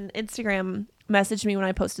Instagram messaged me when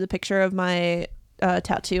I posted a picture of my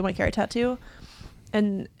tattoo, my carrot tattoo,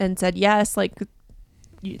 and said yes, like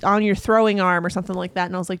on your throwing arm or something like that.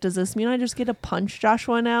 And I was like, does this mean I just get to punch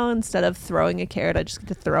Joshua now instead of throwing a carrot? I just get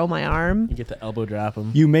to throw my arm. You get to elbow drop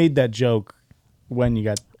him. You made that joke when you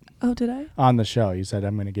got Oh, did I? on the show. You said,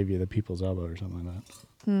 I'm going to give you the people's elbow or something like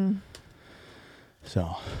that.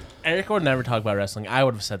 So. Erica would never talk about wrestling. I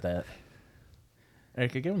would have said that.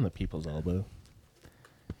 Erica, give him the people's elbow.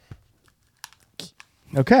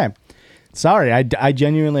 Okay. Sorry, I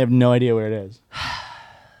genuinely have no idea where it is.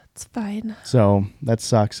 It's fine. So that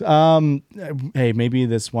sucks. Hey, maybe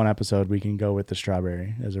this one episode we can go with the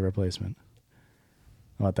strawberry as a replacement.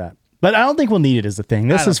 How about that? But I don't think we'll need it as the thing.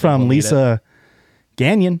 This is from Lisa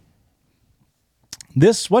Gagnon.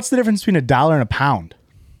 What's the difference between $1 and a pound?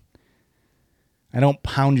 I don't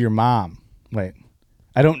pound your mom. Wait.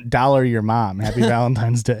 I don't dollar your mom. Happy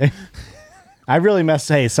Valentine's Day. I really messed.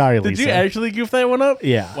 Hey, sorry, Lisa. Did you actually goof that one up?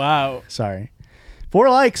 Yeah. Wow. Sorry. 4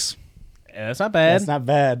 likes. Yeah, that's not bad. That's not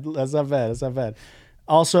bad. That's not bad. That's not bad.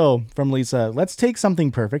 Also, from Lisa, let's take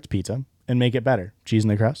something perfect, pizza, and make it better. Cheese in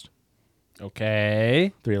the crust.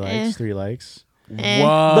 Okay. 3 likes. 3 likes.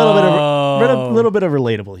 Whoa. Little bit of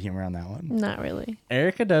relatable humor on that one. Not really.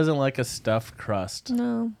 Erica doesn't like a stuffed crust.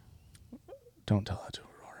 No. Don't tell that to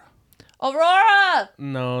Aurora. Aurora!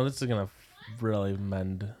 No, this is going to really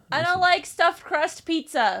mend. I don't like stuffed crust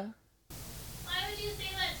pizza. Why would you say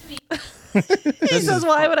that to me? He says,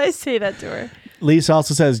 why would I say that to her? Lisa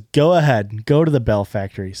also says, go ahead. Go to the Bell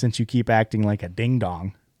Factory since you keep acting like a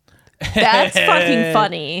ding-dong. That's fucking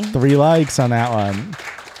funny. 3 likes on that one.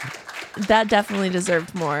 That definitely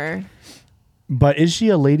deserved more. But is she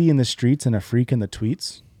a lady in the streets and a freak in the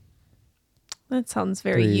tweets? That sounds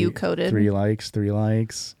very you-coded. 3 likes. 3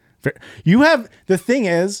 likes. You have, the thing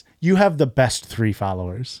is, you have the best 3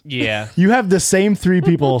 followers. Yeah. You have the same 3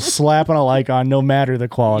 people slapping a like on no matter the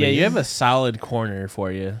quality. Yeah, you have a solid corner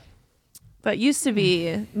for you. That used to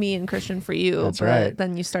be me and Christian for you. That's but right.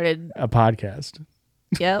 Then you started. A podcast.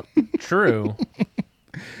 Yep. True.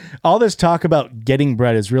 All this talk about getting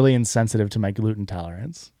bread is really insensitive to my gluten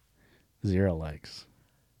tolerance. 0 likes.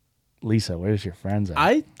 Lisa, where's your friends at?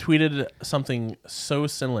 I tweeted something so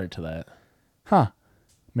similar to that. Huh.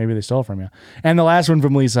 Maybe they stole from you. And the last one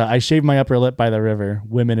from Lisa. I shaved my upper lip by the river.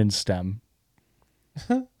 Women in STEM.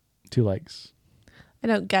 2 likes. I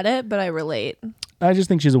don't get it, but I relate. I just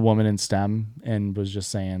think she's a woman in STEM and was just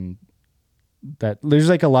saying that there's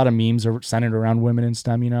like a lot of memes are centered around women in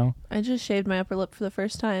STEM, you know? I just shaved my upper lip for the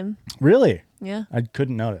first time. Really? Yeah. I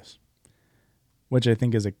couldn't notice. Which I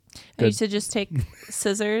think is a I good... used to just take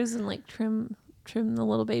scissors and like trim the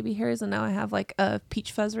little baby hairs, and now I have like a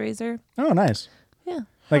peach fuzz razor. Oh, nice. Yeah.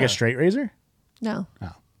 Like a straight razor? No.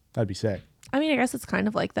 Oh, that'd be sick. I mean, I guess it's kind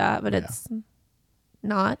of like that, but it's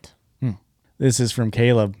not. This is from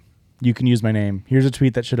Caleb. You can use my name. Here's a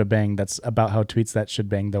tweet that should have banged. That's about how tweets that should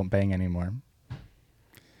bang don't bang anymore.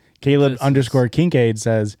 Caleb _Kincaid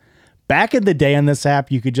says, back in the day on this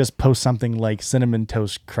app, you could just post something like cinnamon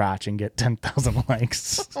toast crotch and get 10,000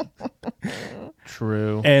 likes.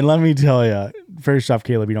 True. And let me tell you, first off,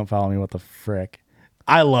 Caleb, you don't follow me. What the frick?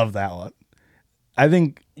 I love that one. I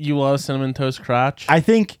think You love cinnamon toast crotch? I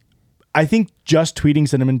think just tweeting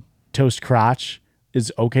cinnamon toast crotch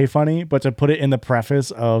is okay funny, but to put it in the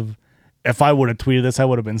preface of if I would have tweeted this, I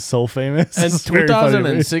would have been so famous. In It's very funny to me.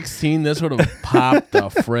 2016, this would have popped the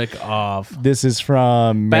frick off. This is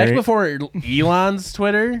from Back before Elon's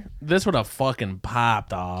Twitter, this would have fucking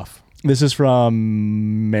popped off. This is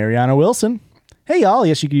from Mariana Wilson. Hey y'all,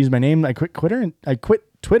 yes, you can use my name. I quit Twitter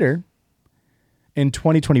in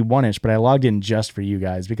 2021ish, but I logged in just for you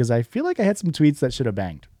guys because I feel like I had some tweets that should have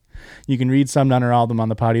banged. You can read some, none, or all of them on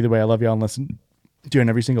the pod. Either way, I love y'all and listen during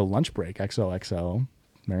every single lunch break. XOXO,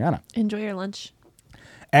 Mariana. Enjoy your lunch.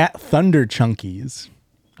 At Thunder Chunkies.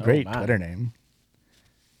 Great Twitter name.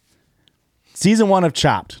 Season 1 of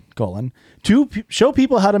Chopped, : show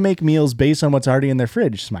people how to make meals based on what's already in their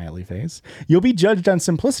fridge, smiley face. You'll be judged on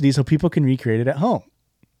simplicity so people can recreate it at home.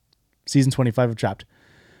 Season 25 of Chopped.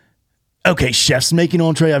 Okay, chefs, make an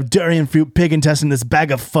entree of durian fruit, pig intestine, this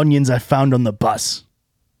bag of Funyuns I found on the bus.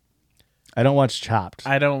 I don't watch Chopped.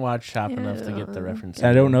 I don't watch Chopped enough to get the reference.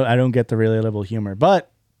 I don't know. I don't get the relatable humor,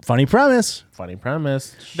 but funny premise. Funny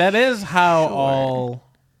premise. That is how all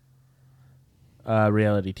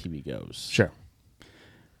reality TV goes. Sure.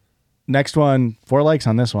 Next one, 4 likes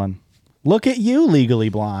on this one. Look at you, Legally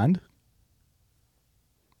Blonde.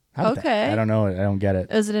 Okay. I don't know. I don't get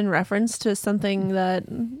it. Is it in reference to something that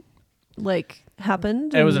like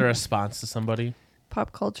happened? It was in a response to somebody.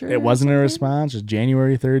 pop culture. It or wasn't a something? response. It's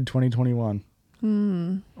January 3rd, 2021.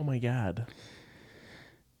 Oh my God.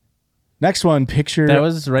 Next one, picture. That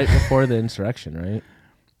was right before the insurrection,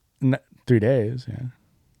 right? 3 days. Yeah.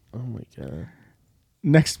 Oh my god.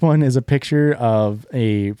 Next one is a picture of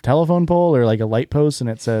a telephone pole or like a light post, and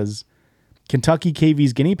it says Kentucky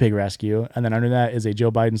KV's guinea pig rescue, and then under that is a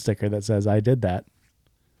Joe Biden sticker that says "I did that."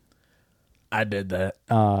 I did that.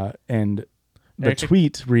 And the Erica,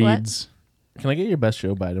 tweet reads, Can I get your best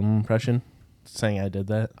Joe Biden impression? Saying I did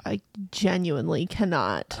that. I genuinely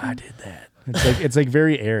cannot. "I did that." It's like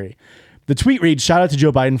very airy. The tweet reads, "Shout out to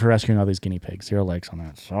Joe Biden for rescuing all these guinea pigs." 0 likes on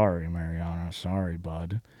that. Sorry, Mariana. Sorry,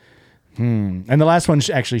 bud. And the last one,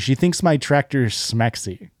 she thinks my tractor's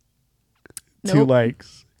smexy. 2 Nope.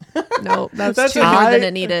 likes. No, that's too more than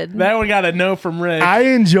it needed. That one got a no from Rick. I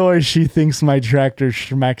enjoy she thinks my tractor's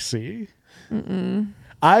schmexy.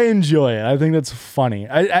 I enjoy it. I think that's funny.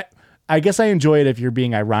 I guess I enjoy it if you're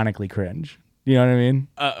being ironically cringe. You know what I mean?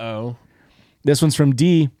 Uh-oh. This one's from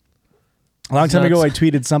D. A long time ago, I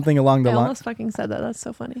tweeted something along I the almost fucking said that. That's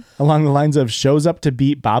so funny. along the lines of shows up to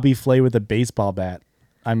beat Bobby Flay with a baseball bat.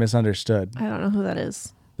 I misunderstood. I don't know who that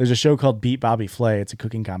is. There's a show called Beat Bobby Flay. It's a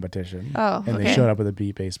cooking competition. Oh, and they okay. showed up with a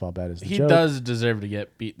beat baseball bat as the He joke. does deserve to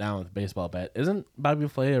get beat down with a baseball bat. Isn't Bobby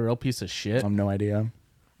Flay a real piece of shit? I have no idea. I'm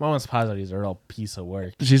almost positive he's a real piece of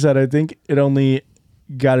work. She said, I think it only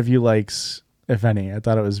got a few likes, if any. I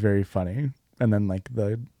thought it was very funny. And then like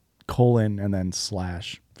the colon and then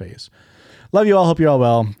slash face. Love you all. Hope you're all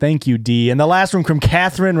well. Thank you, D. And the last one from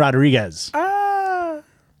Catherine Rodriguez.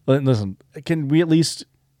 Listen, can we at least,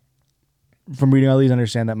 from reading all these,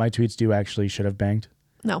 understand that my tweets do actually should have banked?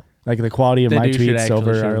 No. Like the quality of They my do should tweets actually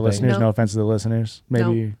over should our have listeners. banked. No No. offense to the listeners.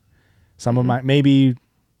 Maybe No. some of my, maybe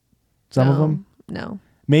some of No. them. No.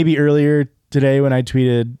 Maybe earlier today when I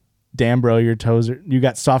tweeted, "Damn, bro, your toes you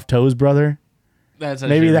got soft toes, brother." That's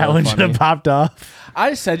Maybe actually that real one funny. should have popped off.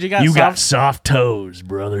 I said you got You soft. got soft toes,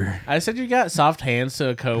 brother. I said you got soft hands to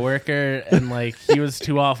a coworker, and like he was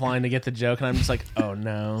too offline to get the joke, and I'm just like, oh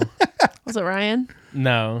no, Was it Ryan?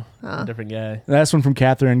 no, a different guy. Last one from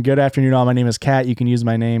Catherine. Good afternoon, all. My name is Kat. You can use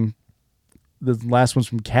my name. The last one's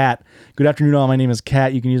from Kat. Good afternoon, all. My name is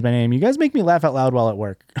Kat. You can use my name. You guys make me laugh out loud while at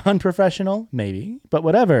work. Unprofessional, maybe, but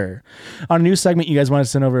whatever. On a new segment you guys want to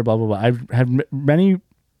send over, blah, blah, blah. I've had many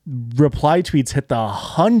reply tweets hit the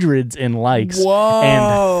hundreds in likes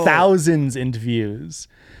and thousands in views.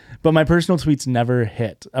 But my personal tweets never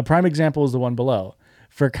hit. A prime example is the one below.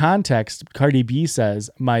 For context, Cardi B says,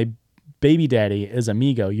 "My baby daddy is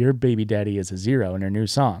amigo. Your baby daddy is a zero" in her new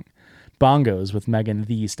song, Bongos with Megan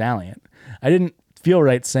Thee Stallion. I didn't feel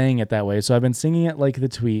right saying it that way, so I've been singing it like the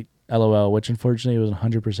tweet, LOL, which unfortunately was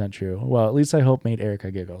 100% true. Well, at least I hope made Erica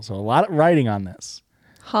giggle. So a lot of writing on this.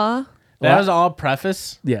 Huh? That was all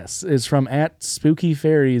preface. Yes, it's from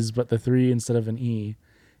 @SpookyFairies, but the 3 instead of an E.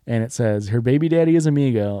 And it says, her baby daddy is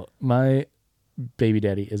amigo. My baby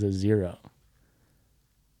daddy is a zero.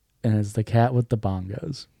 And it's the cat with the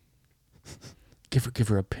bongos. Give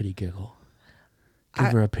her a pity giggle.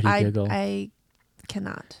 Give her a pity giggle. I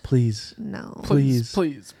cannot. Please. No. Please.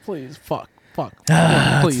 please, fuck, please.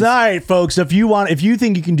 It's all right, folks. If you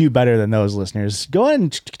think you can do better than those listeners, go ahead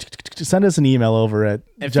and send us an email over at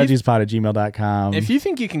judgespod@gmail.com. If you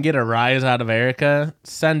think you can get a rise out of Erica,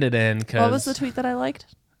 send it in. Cause What was the tweet that I liked?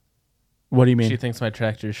 What do you mean? She thinks my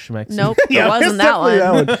tractor's schmexy. Nope. It wasn't it's that one.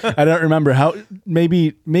 definitely that one. I don't remember how.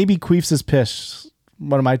 Maybe Queefs is piss.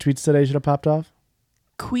 One of my tweets today should have popped off.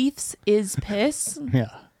 Queefs is piss. Yeah.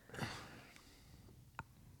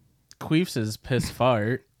 Queefs is piss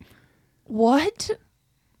fart. What?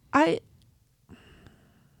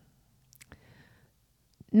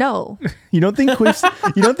 No. You don't think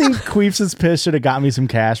Queefs' piss should have got me some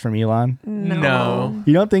cash from Elon? No.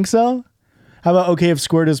 You don't think so? How about, okay, if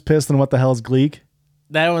Squirt is pissed, then what the hell is Gleek?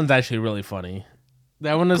 That one's actually really funny.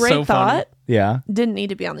 That one is Great so thought. funny. Yeah. Didn't need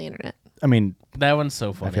to be on the internet. I mean, That one's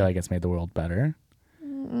so funny. I feel like it's made the world better.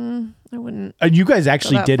 I wouldn't. You guys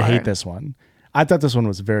actually that did far. hate this one. I thought this one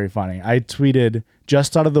was very funny. I tweeted,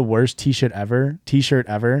 just thought of the worst t-shirt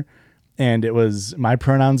ever. And it was, my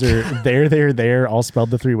pronouns are there, all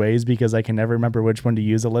spelled the 3 ways because I can never remember which one to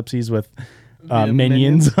use ellipses with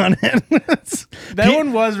minions on it. That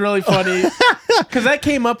one was really funny because that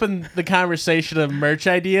came up in the conversation of merch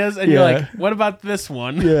ideas, and you're Yeah. like, "What about this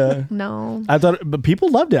one?" Yeah. No. I thought, but people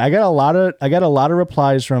loved it. I got a lot of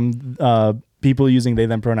replies from people using they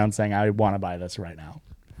them pronouns saying, "I want to buy this right now."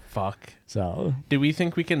 Fuck. So Do we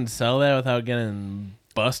think we can sell that without getting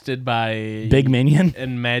busted by Big Minion.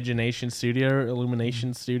 Illumination Studios,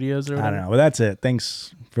 or I whatever? don't know. Well, that's it.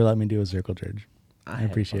 Thanks for letting me do a circle jerk. I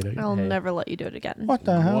appreciate it. I'll Hey. never let you do it again. What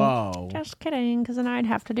the hell? Whoa. Just kidding, because then I'd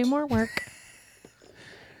have to do more work.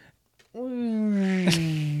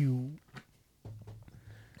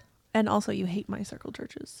 And also, you hate my circle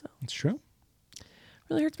churches. So It's true.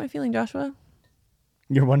 Really hurts my feeling, Joshua.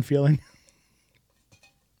 Your one feeling?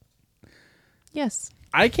 Yes.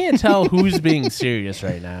 I can't tell who's being serious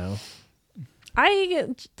right now.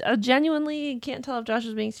 I genuinely can't tell if Josh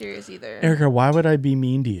is being serious either. Erica, why would I be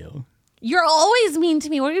mean to you? You're always mean to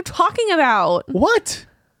me. What are you talking about? What?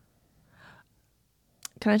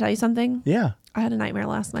 Can I tell you something? Yeah. I had a nightmare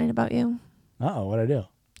last night about you. Uh-oh, what'd I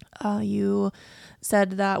do? You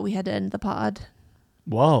said that we had to end the pod.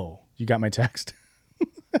 Whoa. You got my text?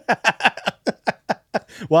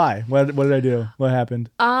 Why? What did I do? What happened?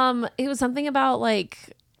 It was something about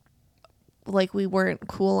like we weren't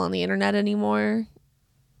cool on the internet anymore.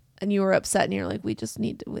 And you were upset and you're like, we just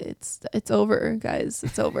need to, it's over, guys.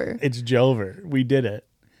 It's over. It's Jover. We did it.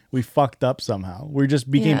 We fucked up somehow. We just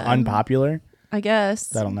became unpopular. I guess.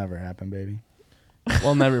 That'll never happen, baby.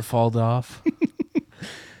 We'll never fall off.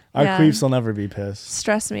 Our queefs will never be pissed.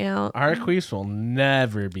 Stress me out. Our queefs will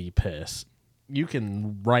never be pissed. You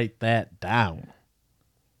can write that down.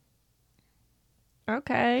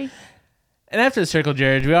 Okay. And after the circle,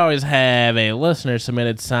 Jared, we always have a listener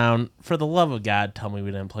submitted sound. For the love of God, tell me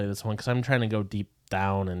we didn't play this one because I'm trying to go deep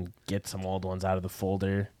down and get some old ones out of the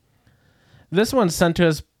folder. This one's sent to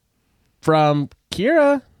us from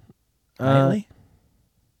Kira. Really?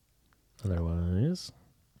 Otherwise.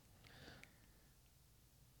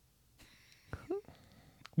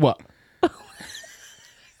 What?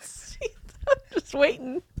 Just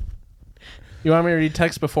waiting. You want me to read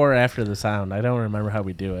text before or after the sound? I don't remember how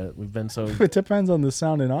we do it. We've been so... It depends on the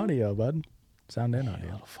sound and audio, bud. Sound and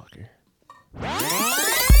audio. Little fucker.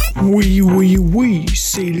 Oui, oui, oui,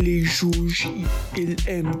 c'est les Joji. Il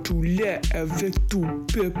aime tout lait avec tout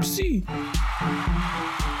Pepsi.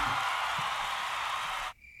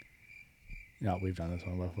 No, we've done this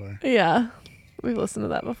one before. Yeah. We've listened to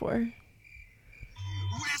that before.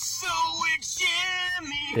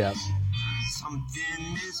 Yeah.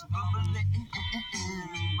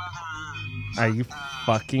 Are you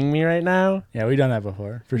fucking me right now? Yeah, we've done that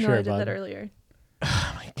before. For sure, I did bud. that earlier.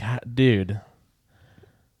 Oh my God, dude.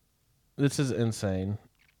 This is insane.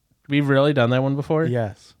 We've really done that one before?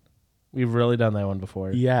 Yes. We've really done that one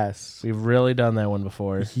before. Yes. We've really done that one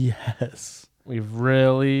before. Yes. We've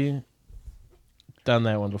really done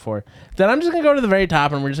that one before. Then I'm just going to go to the very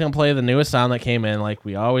top and we're just going to play the newest sound that came in like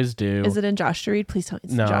we always do. Is it in Josh to read? Please tell me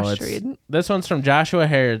it's No, Josh to read. This one's from Joshua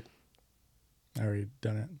Harris. I already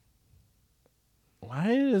done it.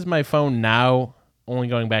 Why is my phone now only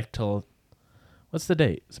going back till... What's the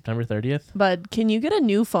date? September 30th? Bud, can you get a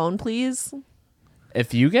new phone, please?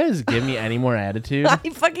 If you guys give me any more attitude... I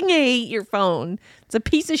fucking hate your phone. It's a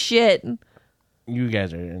piece of shit. You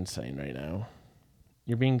guys are insane right now.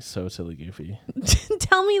 You're being so silly goofy.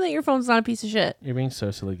 Tell me that your phone's not a piece of shit. You're being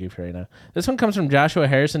so silly goofy right now. This one comes from Joshua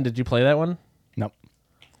Harrison. Did you play that one? Nope.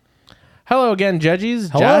 Hello again, Judgies.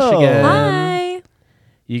 Hello. Josh again. Hi.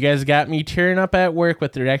 You guys got me tearing up at work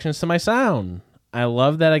with the reactions to my sound. I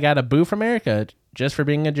love that I got a boo from Erica just for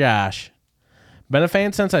being a Josh. Been a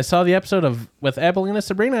fan since I saw the episode of with Abilena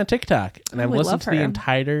Sabrina on TikTok, and I've we listened love to the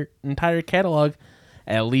her. entire catalog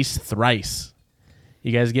at least thrice.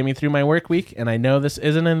 You guys get me through my work week, and I know this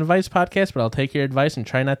isn't an advice podcast, but I'll take your advice and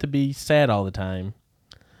try not to be sad all the time.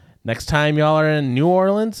 Next time y'all are in New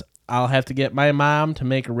Orleans, I'll have to get my mom to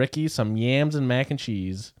make Ricky some yams and mac and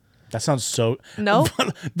cheese. That sounds so... Nope.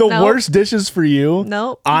 The Nope. worst dishes for you?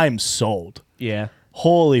 Nope. I'm sold. Yeah.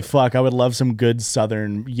 Holy fuck, I would love some good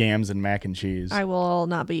southern yams and mac and cheese. I will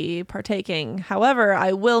not be partaking. However,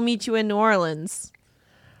 I will meet you in New Orleans.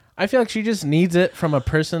 I feel like she just needs it from a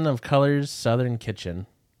person of color's southern kitchen.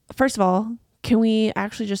 First of all, can we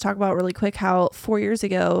actually just talk about really quick how 4 years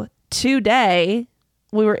ago today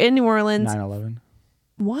we were in New Orleans? 9/11.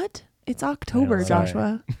 What? It's October, 9/11.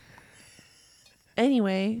 Joshua.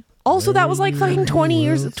 Anyway, also that was like fucking 20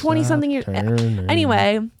 years, 20 something years.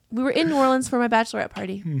 Anyway, we were in New Orleans for my bachelorette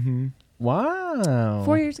party Wow.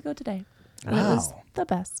 4 years ago today. And it was Wow. the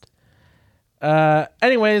best.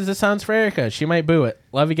 Anyways, this sounds for Erica. She might boo it.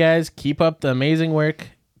 Love you guys. Keep up the amazing work.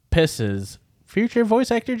 Pisses. Future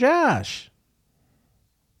voice actor Josh.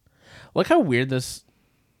 Look how weird this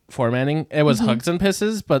formatting. It was hugs and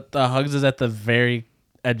pisses, but the hugs is at the very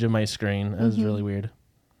edge of my screen. It was really weird.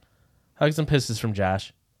 Hugs and pisses from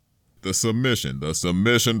Josh. The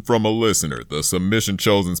submission from a listener, the submission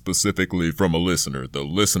chosen specifically from a listener, the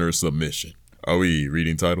listener submission. Are we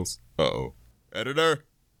reading titles? Uh-oh. Editor,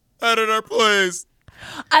 please.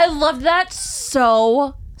 I loved that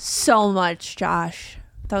so much, Josh.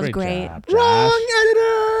 That was great. Job, Josh. Wrong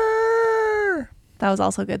editor! That was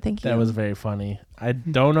also good. Thank you. That was very funny. I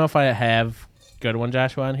don't know if I have good one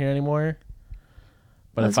Joshua on here anymore.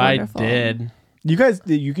 But That's if wonderful. I did, You guys,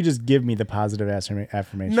 you could just give me the positive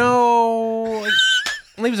affirmation. No.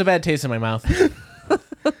 It leaves a bad taste in my mouth.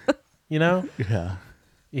 You know? Yeah.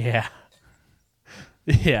 Yeah.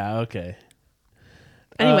 Yeah, okay.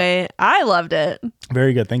 Anyway, I loved it.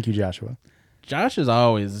 Very good. Thank you, Joshua. Josh is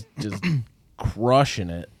always just crushing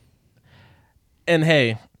it. And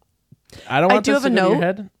hey, I don't want this to go to your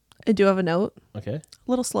head. I do have a note. Okay. A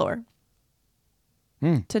little slower.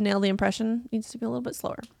 To nail the impression needs to be a little bit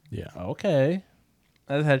slower. Yeah. Okay.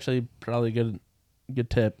 That's actually probably a good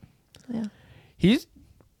tip. Yeah. He's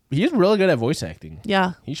really good at voice acting.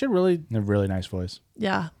 Yeah. He should really. A really nice voice.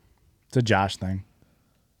 Yeah. It's a Josh thing.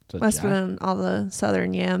 Must have been all the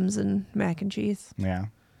southern yams and mac and cheese. Yeah.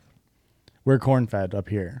 We're corn fed up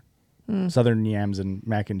here. Southern yams and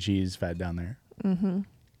mac and cheese fed down there. Mm-hmm.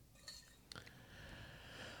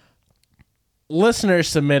 Listener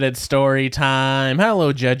submitted story time.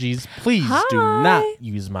 Hello, judges. Please do not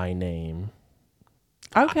use my name.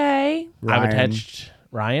 Okay.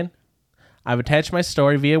 Ryan. I've attached my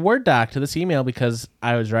story via Word doc to this email because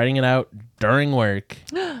I was writing it out during work.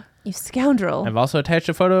 You scoundrel. I've also attached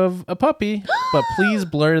a photo of a puppy, but please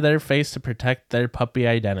blur their face to protect their puppy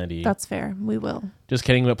identity. That's fair. We will. Just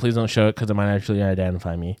kidding, but please don't show it because it might actually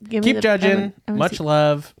identify me. Keep judging. I wanna Much see-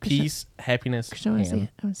 love, peace, happiness. I want to see it.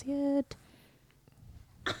 I want to see it.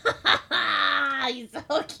 He's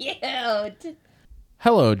so cute.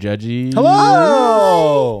 Hello, judgy.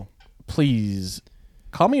 Hello. Please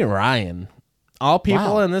call me Ryan. All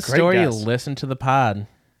people Wow, in this great story guess. listen to the pod.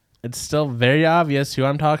 It's still very obvious who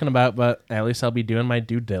I'm talking about, but at least I'll be doing my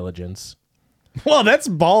due diligence. Well, that's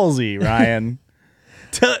ballsy, Ryan.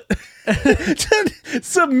 to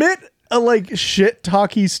submit a shit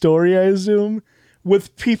talky story, I assume,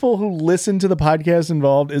 with people who listen to the podcast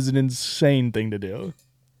involved is an insane thing to do.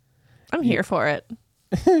 I'm here for it.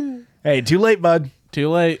 Hey, too late, bud. Too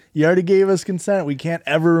late. You already gave us consent. We can't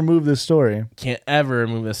ever remove this story. Can't ever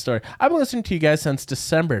remove this story. I've been listening to you guys since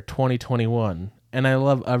December 2021, and I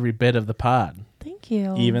love every bit of the pod. Thank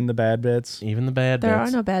you. Even the bad bits. Even the bad There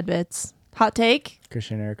bits. are no bad bits. Hot take?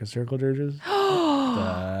 Christian Erica circle jerseys.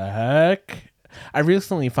 The heck? I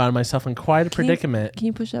recently found myself in quite a predicament. Can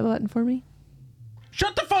you push that button for me?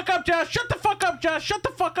 Shut the fuck up, Josh! Shut the fuck up, Josh! Shut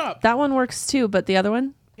the fuck up! That one works too, but the other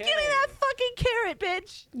one? Give me that fucking carrot,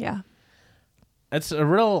 bitch. Yeah. It's a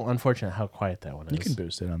real unfortunate how quiet that one is. You can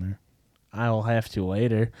boost it on there. I'll have to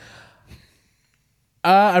later.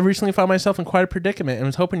 I recently found myself in quite a predicament and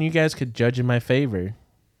was hoping you guys could judge in my favor.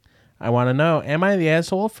 I want to know, am I the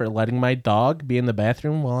asshole for letting my dog be in the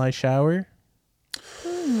bathroom while I shower?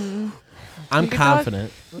 I'm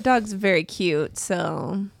confident. Your dog's very cute,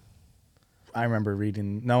 so... I remember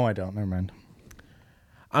reading. No, I don't. Never mind.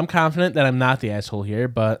 I'm confident that I'm not the asshole here,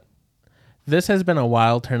 but this has been a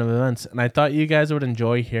wild turn of events, and I thought you guys would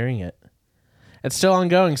enjoy hearing it. It's still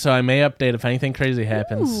ongoing, so I may update if anything crazy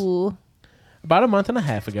happens. Ooh. About a month and a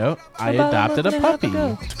half ago, I adopted a puppy.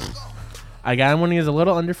 I got him when he was a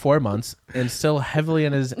little under 4 months and still heavily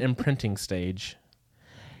in his imprinting stage.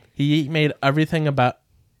 He made everything about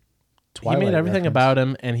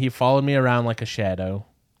him, and he followed me around like a shadow.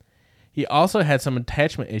 He also had some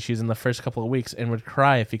attachment issues in the first couple of weeks and would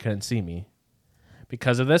cry if he couldn't see me.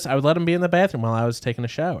 Because of this, I would let him be in the bathroom while I was taking a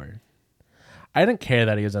shower. I didn't care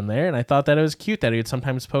that he was in there, and I thought that it was cute that he would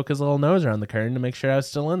sometimes poke his little nose around the curtain to make sure I was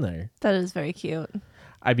still in there. That is very cute.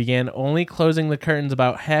 I began only closing the curtains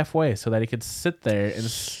about halfway so that he could sit there and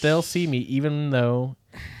still see me, even though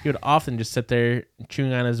he would often just sit there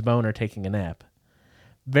chewing on his bone or taking a nap.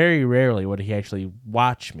 Very rarely would he actually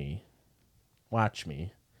watch me.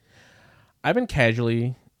 I've been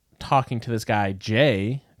casually talking to this guy,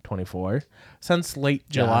 Jay, 24, since late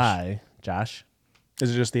July. Josh?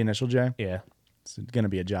 Is it just the initial J? Yeah. It's going to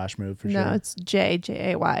be a Josh move for No, sure. it's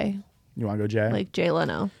J-A-Y. You want to go J? Like Jay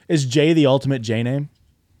Leno. Is J the ultimate J name?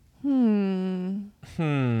 I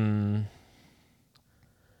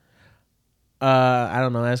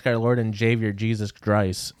don't know. Ask our Lord and Savior Jesus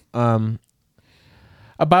Christ. About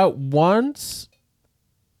once...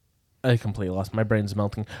 I completely lost. My brain's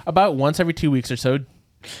melting. About once every 2 weeks or so,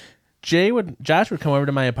 Josh would come over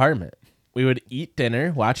to my apartment. We would eat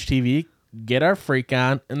dinner, watch TV, get our freak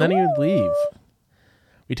on, and then he would leave.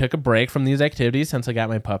 We took a break from these activities since I got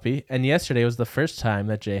my puppy, and yesterday was the first time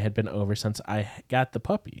that Jay had been over since I got the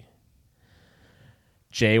puppy.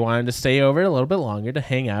 Jay wanted to stay over a little bit longer to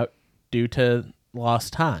hang out due to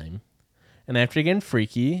lost time. And after getting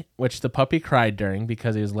freaky, which the puppy cried during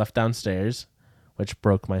because he was left downstairs, which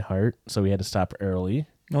broke my heart, so we had to stop early.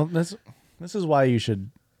 Well, this is why you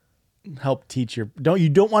should help teach you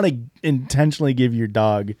don't want to intentionally give your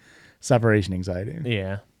dog separation anxiety.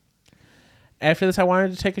 Yeah. After this, I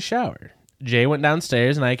wanted to take a shower. Jay went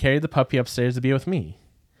downstairs, and I carried the puppy upstairs to be with me.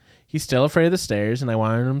 He's still afraid of the stairs, and I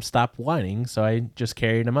wanted him to stop whining, so I just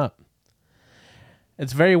carried him up.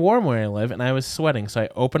 It's very warm where I live, and I was sweating, so I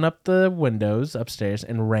opened up the windows upstairs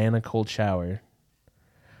and ran a cold shower.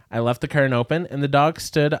 I left the curtain open, and the dog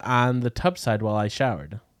stood on the tub side while I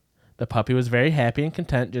showered. The puppy was very happy and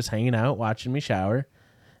content just hanging out, watching me shower,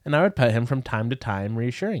 and I would pet him from time to time,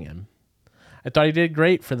 reassuring him. I thought he did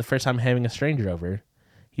great for the first time having a stranger over.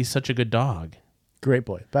 He's such a good dog. Great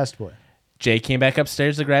boy. Best boy. Jay came back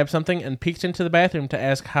upstairs to grab something and peeked into the bathroom to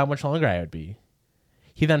ask how much longer I would be.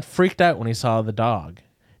 He then freaked out when he saw the dog.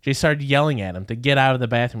 Jay started yelling at him to get out of the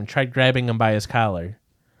bathroom and tried grabbing him by his collar.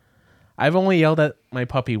 I've only yelled at my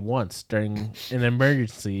puppy once during an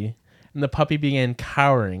emergency, and the puppy began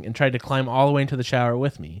cowering and tried to climb all the way into the shower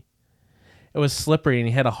with me. It was slippery and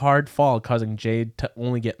he had a hard fall, causing Jay to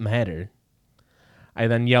only get madder. I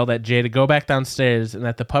then yelled at Jay to go back downstairs and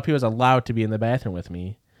that the puppy was allowed to be in the bathroom with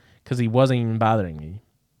me because he wasn't even bothering me.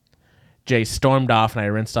 Jay stormed off and I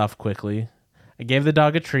rinsed off quickly. I gave the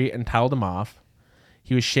dog a treat and toweled him off.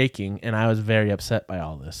 He was shaking and I was very upset by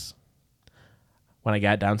all this. When I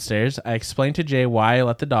got downstairs, I explained to Jay why I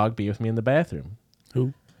let the dog be with me in the bathroom.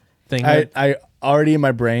 Who? I already in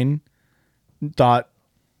my brain thought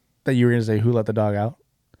that you were going to say who let the dog out.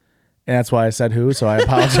 And that's why I said who, so I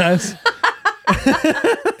apologize.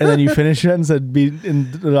 And then you finished it and said be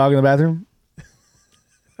in the dog in the bathroom.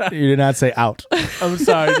 You did not say out. I'm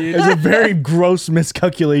sorry, dude. It's a very gross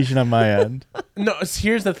miscalculation on my end. No,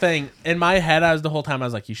 here's the thing. In my head, the whole time I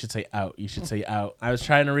was like, you should say out. You should say out. I was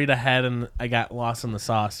trying to read ahead and I got lost in the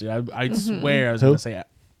sauce, dude. I swear I was going to say out.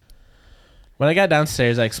 When I got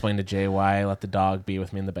downstairs, I explained to Jay why I let the dog be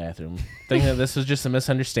with me in the bathroom, thinking that this was just a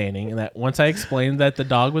misunderstanding and that once I explained that the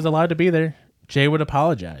dog was allowed to be there, Jay would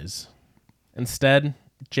apologize. Instead,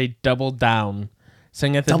 Jay doubled down,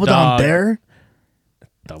 saying that the double dog... down there?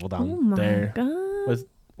 Double down there. God.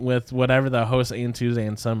 With whatever the host Aunt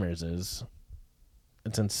Suzanne Summers is.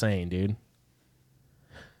 It's insane, dude.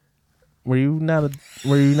 Were you not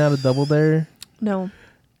a double dare? No.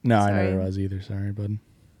 No, Sorry. I never was either. Sorry, bud.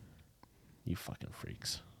 You fucking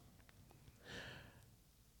freaks.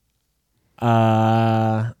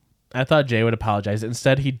 I thought Jay would apologize.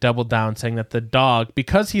 Instead, he doubled down, saying that the dog,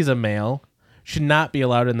 because he's a male, should not be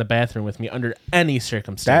allowed in the bathroom with me under any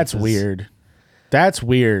circumstances. That's weird. That's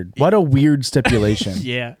weird. What a weird stipulation.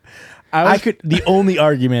 Yeah. The only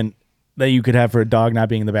argument that you could have for a dog not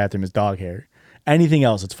being in the bathroom is dog hair. Anything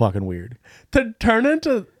else, it's fucking weird. To turn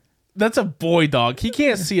into... That's a boy dog. He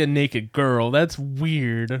can't see a naked girl. That's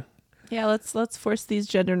weird. Yeah, let's force these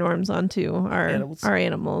gender norms onto our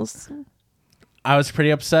animals. I was pretty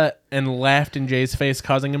upset and laughed in Jay's face,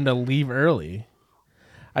 causing him to leave early.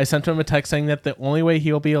 I sent him a text saying that the only way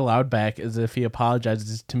he'll be allowed back is if he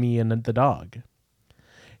apologizes to me and the dog.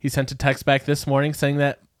 He sent a text back this morning saying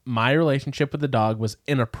that my relationship with the dog was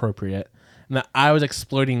inappropriate and that I was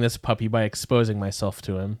exploiting this puppy by exposing myself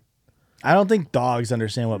to him. I don't think dogs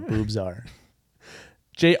understand what boobs are.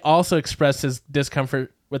 Jay also expressed his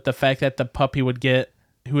discomfort with the fact that the puppy would get,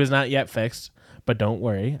 who is not yet fixed, but don't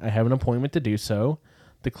worry, I have an appointment to do so.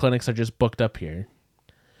 The clinics are just booked up here.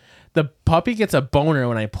 The puppy gets a boner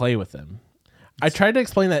when I play with him. I tried to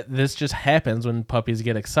explain that this just happens when puppies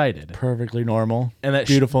get excited. Perfectly normal. And that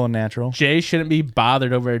beautiful and natural. Jay shouldn't be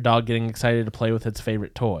bothered over a dog getting excited to play with its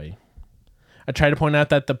favorite toy. I tried to point out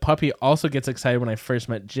that the puppy also gets excited when I first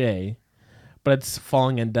met Jay, but it's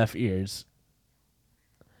falling in deaf ears.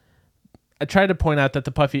 I tried to point out that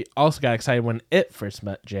the puppy also got excited when it first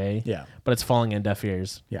met Jay, but it's falling in deaf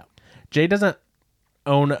ears. Yeah. Jay doesn't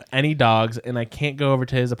own any dogs, and I can't go over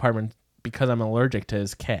to his apartment because I'm allergic to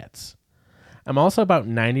his cats. I'm also about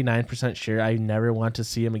 99% sure I never want to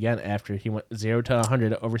see him again after he went 0 to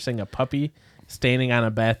 100 over seeing a puppy standing on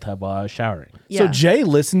a bathtub while I was showering. Yeah. So Jay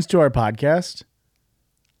listens to our podcast?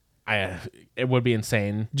 It would be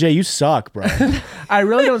insane. Jay, you suck, bro. I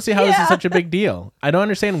really don't see how this is such a big deal. I don't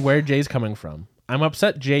understand where Jay's coming from. I'm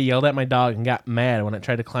upset Jay yelled at my dog and got mad when it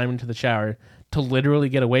tried to climb into the shower to literally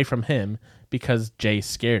get away from him because Jay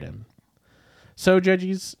scared him. So,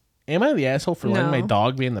 judges, am I the asshole for letting my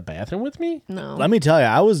dog be in the bathroom with me? No. Let me tell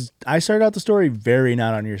you, I started out the story very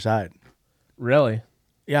not on your side. Really?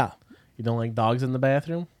 Yeah. You don't like dogs in the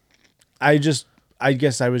bathroom? I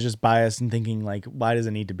guess I was just biased and thinking, like, why does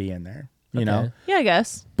it need to be in there? You know? Yeah, I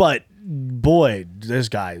guess. But, boy, this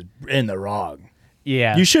guy's in the wrong.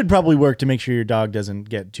 Yeah. You should probably work to make sure your dog doesn't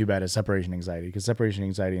get too bad at separation anxiety, because separation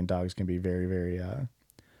anxiety in dogs can be very, very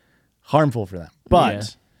harmful for them.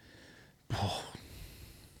 But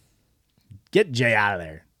get Jay out of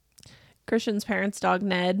there. Christian's parents' dog,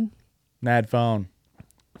 Ned. Nad phone.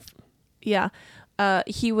 Yeah.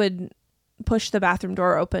 He would push the bathroom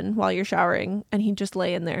door open while you're showering, and he'd just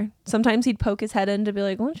lay in there. Sometimes he'd poke his head in to be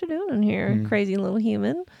like, what you doing in here, crazy little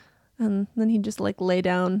human? And then he'd just like lay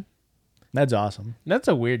down. That's awesome. That's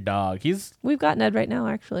a weird dog. We've got Ned right now,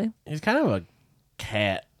 actually. He's kind of a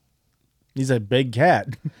cat. He's a big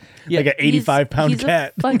cat. Yeah, like an 85-pound he's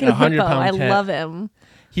cat. A fucking 100-pound hippo. I cat. love him.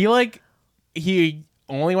 He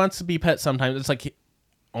only wants to be pet sometimes. It's like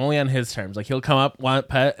only on his terms. Like he'll come up, want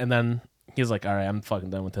pet, and then he's like, all right, I'm fucking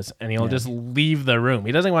done with this. And he'll just leave the room.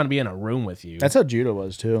 He doesn't want to be in a room with you. That's how Judah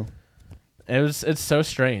was too. It's so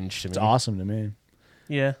strange to me. It's awesome to me.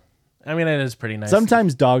 Yeah. I mean, it is pretty nice.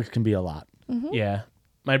 Sometimes dogs can be a lot. Yeah.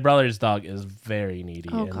 My brother's dog is very needy.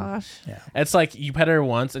 Oh, and gosh. Yeah. It's like you pet her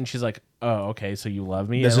once and she's like, oh, okay, so you love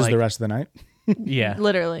me. This and is like, the rest of the night. Yeah.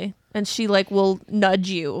 Literally. And she like will nudge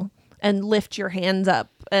you and lift your hands up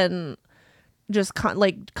and just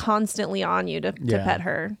constantly on you to pet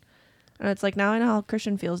her. And it's like, now I know how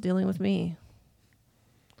Christian feels dealing with me.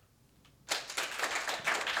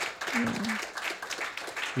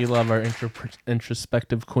 We love our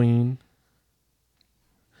introspective queen.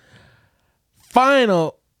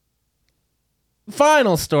 Final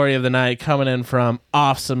story of the night coming in from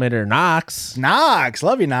off submitter Knox. Knox.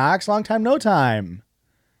 Love you, Knox. Long time, no time.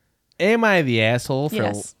 Am I the asshole for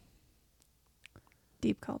Yes.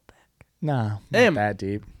 Deep callback. No, not that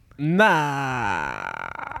deep. Nah.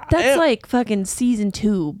 That's like fucking season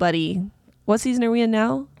 2, buddy. What season are we in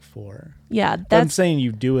now? 4. Yeah, I'm that's. saying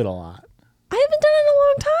you do it a lot. I haven't done it in a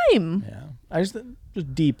long time. Yeah. I just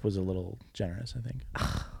deep was a little generous, I think.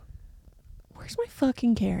 Where's my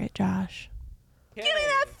fucking carrot, Josh? Give me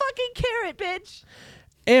that fucking carrot, bitch.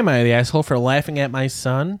 Am I the asshole for laughing at my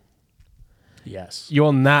son? Yes. You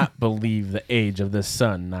will not believe the age of this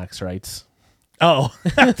son, Knox writes. Oh,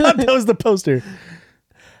 I thought that was the poster.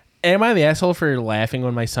 Am I the asshole for laughing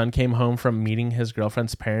when my son came home from meeting his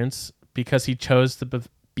girlfriend's parents because he chose to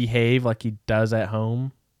behave like he does at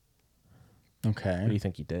home? Okay. What do you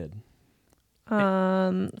think he did?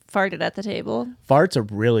 Farted at the table. Fart's a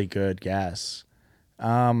really good guess.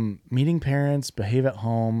 Meeting parents, behave at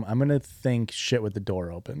home. I'm gonna think shit with the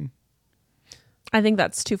door open. I think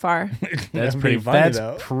that's too far. That's pretty funny, That's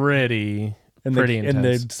though. pretty And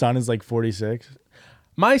intense. the son is like 46.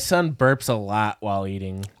 My son burps a lot while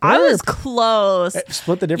eating. I was close.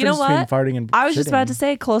 Split the difference You know between what? farting and I was just about shitting. to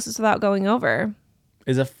say closest without going over.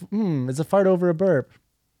 Is a fart over a burp?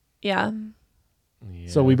 Yeah.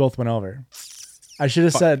 So we both went over. I should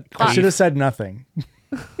have said nothing.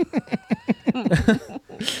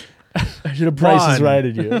 I should have prices One.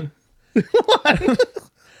 righted you.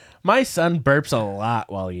 My son burps a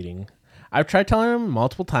lot while eating. I've tried telling him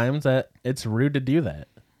multiple times that it's rude to do that.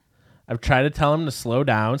 I've tried to tell him to slow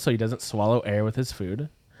down so he doesn't swallow air with his food.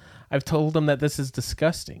 I've told him that this is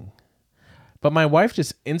disgusting. But my wife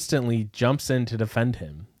just instantly jumps in to defend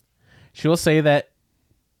him. She will say that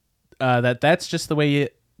that's just the way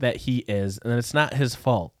that he is, and that it's not his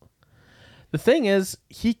fault. The thing is,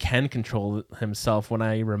 he can control himself when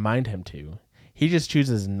I remind him to. He just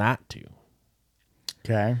chooses not to.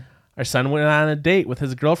 Okay. Our son went on a date with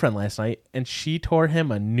his girlfriend last night, and she tore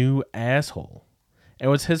him a new asshole. It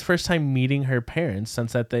was his first time meeting her parents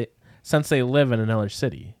since they live in another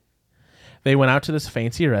city. They went out to this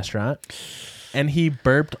fancy restaurant, and he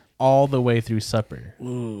burped all the way through supper.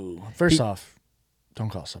 Ooh. First off, don't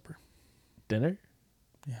call it supper. Dinner?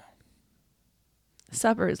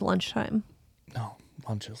 Supper is lunchtime. No,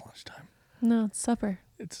 lunch is lunchtime. No, it's supper.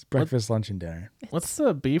 It's breakfast, lunch, and dinner. What's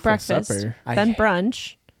the beef Breakfast, with supper? then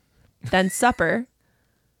brunch, then supper,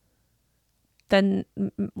 then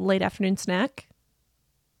late afternoon snack,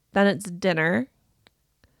 then it's dinner,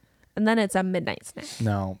 and then it's a midnight snack.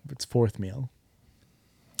 No, it's fourth meal.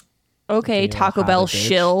 Okay, You Taco little Bell hobbit bitch.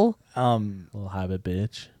 shill. Little hobbit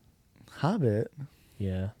bitch. Hobbit.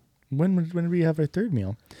 Yeah. When did we have our third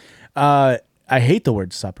meal? I hate the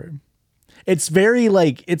word supper. It's very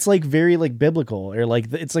very biblical, or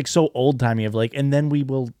like it's like so old timey of like, and then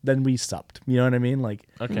we supped. You know what I mean? Like,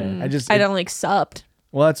 Okay. I don't like supped.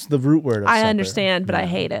 Well, that's the root word of I supper. understand, but I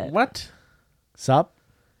hate it. What? Sup?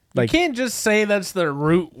 You Like can't just say that's the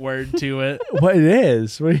root word to it. what it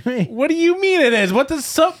is. What do you mean? What do you mean it is? What does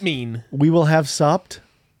sup mean? We will have supped.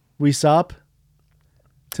 We sup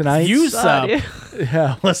tonight. You sup.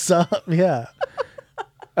 Yeah, what's up? Yeah.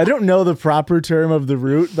 I don't know the proper term of the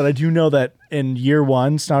root, but I do know that in Year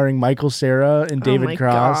One, starring Michael Cera and David my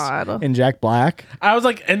Cross God. and Jack Black. I was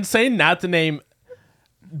like insane not to name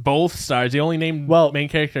both stars. You only named main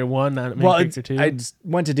character one, not main character two. I just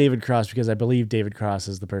went to David Cross because I believe David Cross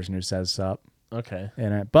is the person who says sup Okay.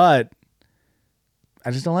 in it. But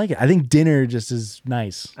I just don't like it. I think dinner just is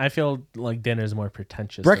nice. I feel like dinner is more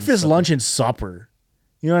pretentious. Breakfast, than lunch, and supper.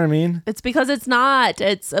 You know what I mean? It's because it's not.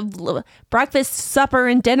 It's breakfast, supper,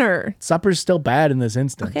 and dinner. Supper's still bad in this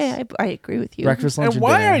instance. Okay, I agree with you. Breakfast, lunch, And and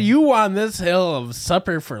why dinner. are you on this hill of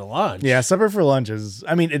supper for lunch? Yeah, supper for lunch is.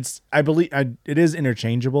 I mean, it is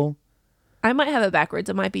interchangeable. I might have it backwards.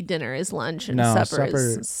 It might be dinner is lunch and No, supper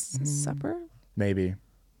is supper. Maybe.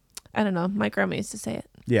 I don't know. My grandma used to say it.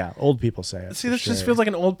 Yeah, old people say it. See, for this just sure. feels like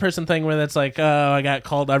an old person thing where that's like, oh, I got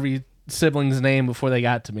called every sibling's name before they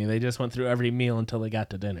got to me. They just went through every meal until they got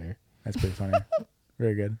to dinner. That's pretty funny.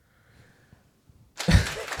 Very good.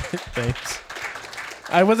 Thanks.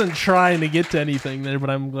 I wasn't trying to get to anything there, but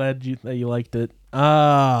I'm glad that you liked it.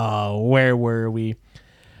 Oh, where were we?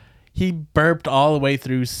 He burped all the way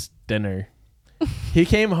through dinner. He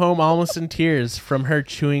came home almost in tears from her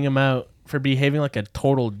chewing him out for behaving like a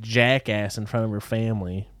total jackass in front of her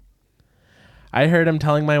family. I heard him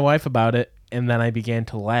telling my wife about it, and then I began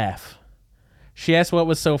to laugh. She asked what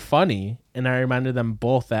was so funny, and I reminded them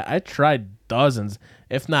both that I tried dozens,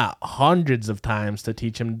 if not hundreds of times to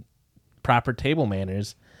teach him proper table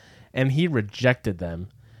manners, and he rejected them.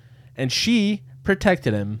 And she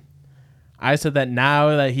protected him. I said that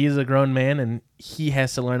now that he's a grown man and he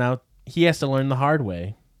has to learn the hard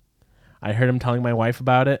way. I heard him telling my wife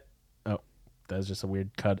about it. Oh, that was just a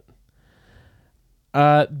weird cut.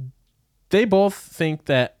 They both think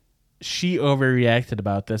that she overreacted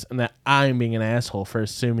about this and that I'm being an asshole for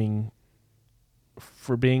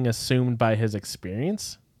being assumed by his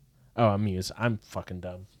experience. Oh, amused. I'm fucking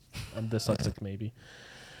dumb. I'm dyslexic maybe.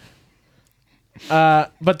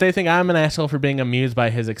 But they think I'm an asshole for being amused by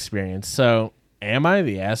his experience. So, am I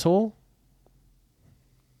the asshole?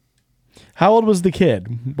 How old was the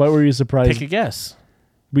kid? What were you surprised? Take a guess.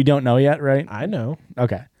 We don't know yet, right? I know.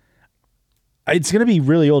 Okay. It's going to be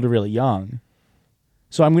really old or really young.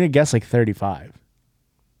 So I'm going to guess like 35.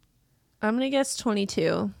 I'm going to guess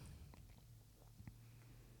 22.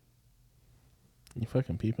 You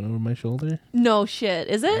fucking peeping over my shoulder? No shit.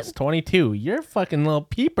 Is it? It's 22. You're a fucking little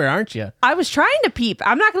peeper, aren't you? I was trying to peep.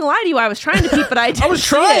 I'm not going to lie to you. I was trying to peep, but I didn't I was see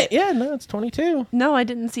trying. it. Yeah, no, it's 22. No, I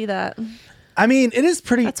didn't see that. I mean, it is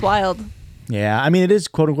pretty. That's wild. Yeah, I mean, it is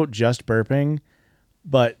quote unquote just burping,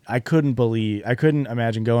 but I couldn't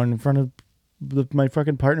imagine going in front of my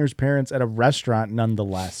fucking partner's parents at a restaurant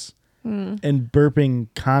nonetheless and burping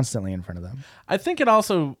constantly in front of them. I think it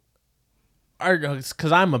also,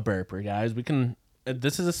 because I'm a burper, guys.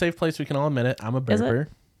 This is a safe place. We can all admit it. I'm a Is it? burper.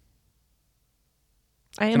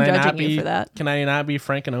 I am judging you for that. Can I not be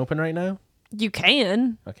frank and open right now? You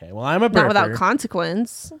can. Okay, well, I'm a burper. Not without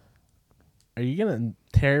consequence. Are you going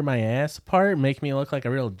to tear my ass apart and make me look like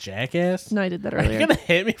a real jackass? No, I did that Are you earlier. going to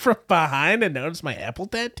hit me from behind and notice my apple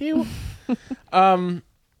tattoo?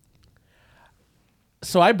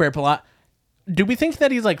 So I burp a lot. Do we think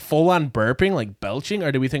that he's like full on burping, like belching,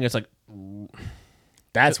 or do we think it's like...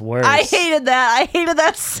 That's worse. I hated that. I hated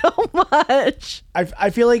that so much. I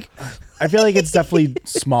feel like it's definitely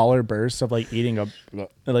smaller bursts of like eating a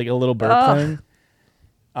little burp thing.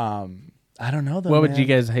 I don't know though. What would you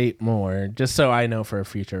guys hate more? Just so I know for a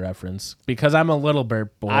future reference, because I'm a little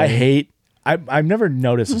burp boy. I've never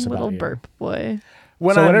noticed this about Little you. burp boy.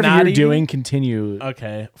 When So I'm whatever not you're eating- doing, continue.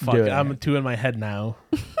 Okay, fuck. doing I'm it. two in my head now.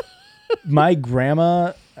 My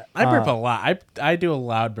grandma. I burp a lot. I do a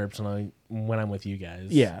loud burps when I'm with you guys.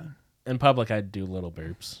 Yeah. In public, I do little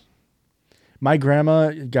burps. My grandma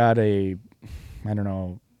got I don't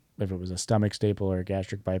know if it was a stomach staple or a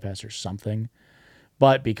gastric bypass or something,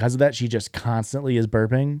 but because of that, she just constantly is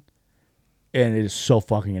burping, and it is so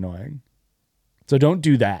fucking annoying. So don't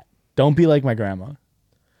do that. Don't be like my grandma.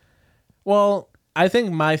 Well, I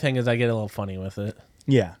think my thing is I get a little funny with it.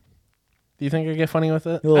 Yeah. Do you think I get funny with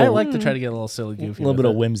it? A little- I like to try to get a little silly, goofy. A little with bit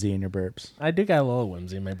of it. whimsy in your burps. I do got a little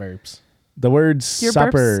whimsy in my burps. The word Your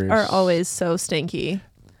suppers burps are always so stinky.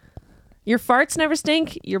 Your farts never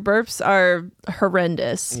stink. Your burps are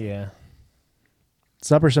horrendous. Yeah.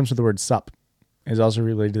 Supper stems from the word sup. Is also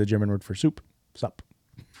related to the German word for soup. Sup.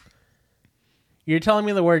 You're telling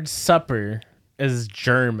me the word supper is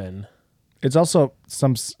German. It's also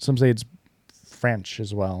some say it's French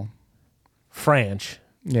as well. French.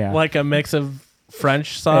 Yeah. Like a mix of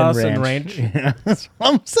French sauce and ranch. Yeah.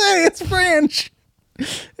 Some say it's French.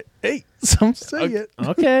 Hey, some say it.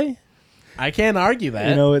 Okay. I can't argue that.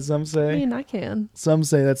 You know what some I say? mean, I can. Some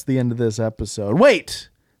say that's the end of this episode. Wait!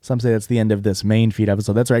 Some say that's the end of this main feed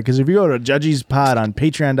episode. That's right, because if you go to Judgy's Pod on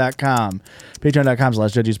patreon.com,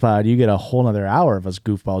 patreon.com/Judgy'sPod, you get a whole nother hour of us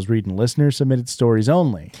goofballs reading listener-submitted stories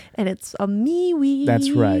only. And it's a me week. That's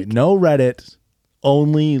right. No Reddit.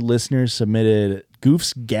 only listener submitted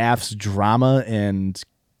Goofs, Gaffs, Drama, and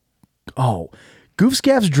Goofs,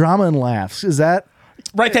 Gaffs, Drama, and Laughs. Is that?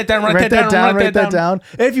 Write that down. Write that down.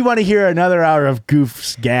 If you want to hear another hour of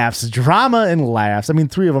Goofs, Gaffs, Drama, and Laughs, I mean,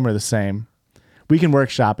 3 of them are the same. We can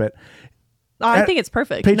workshop it. Oh, I think it's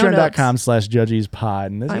perfect.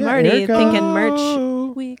 Patreon.com/judgiespod. I'm already thinking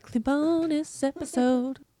merch. Weekly bonus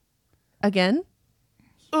episode. Again?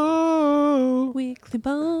 Ooh. Weekly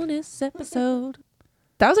bonus episode.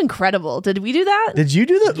 That was incredible. Did we do that? Did you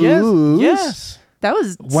do the Yes. oohs? Yes. That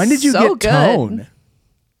was When did you so get good. tone?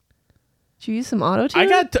 Did you use some auto tune? I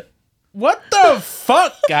got to. What the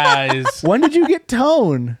fuck, guys? When did you get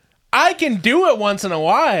tone? I can do it once in a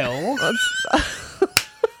while.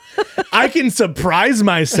 I can surprise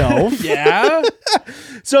myself. Yeah.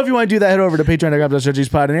 So if you want to do that, head over to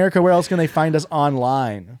patreon.com/judgiespod. And Erica, where else can they find us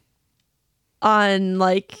online? On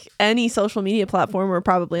like any social media platform, we're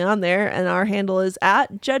probably on there, and our handle is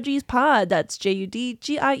 @JudgiesPod. That's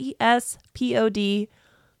JUDGIESPOD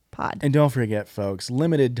pod. And don't forget, folks,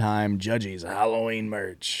 limited time Judgies Halloween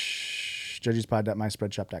merch.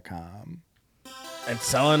 Judgiespod.myspreadshop.com. It's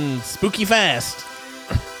selling spooky fast.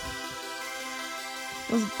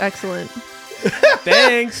 That was excellent.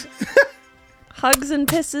 Thanks. Hugs and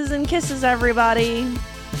pisses and kisses, everybody.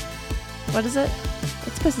 What is it?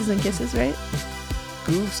 It's pisses and kisses, right?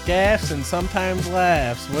 Goofs, gaffs, and sometimes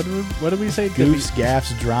laughs. What do we say? Goofs,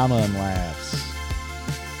 gaffs, drama, and laughs.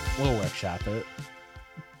 We'll workshop it.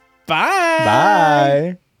 Bye.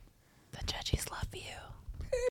 Bye.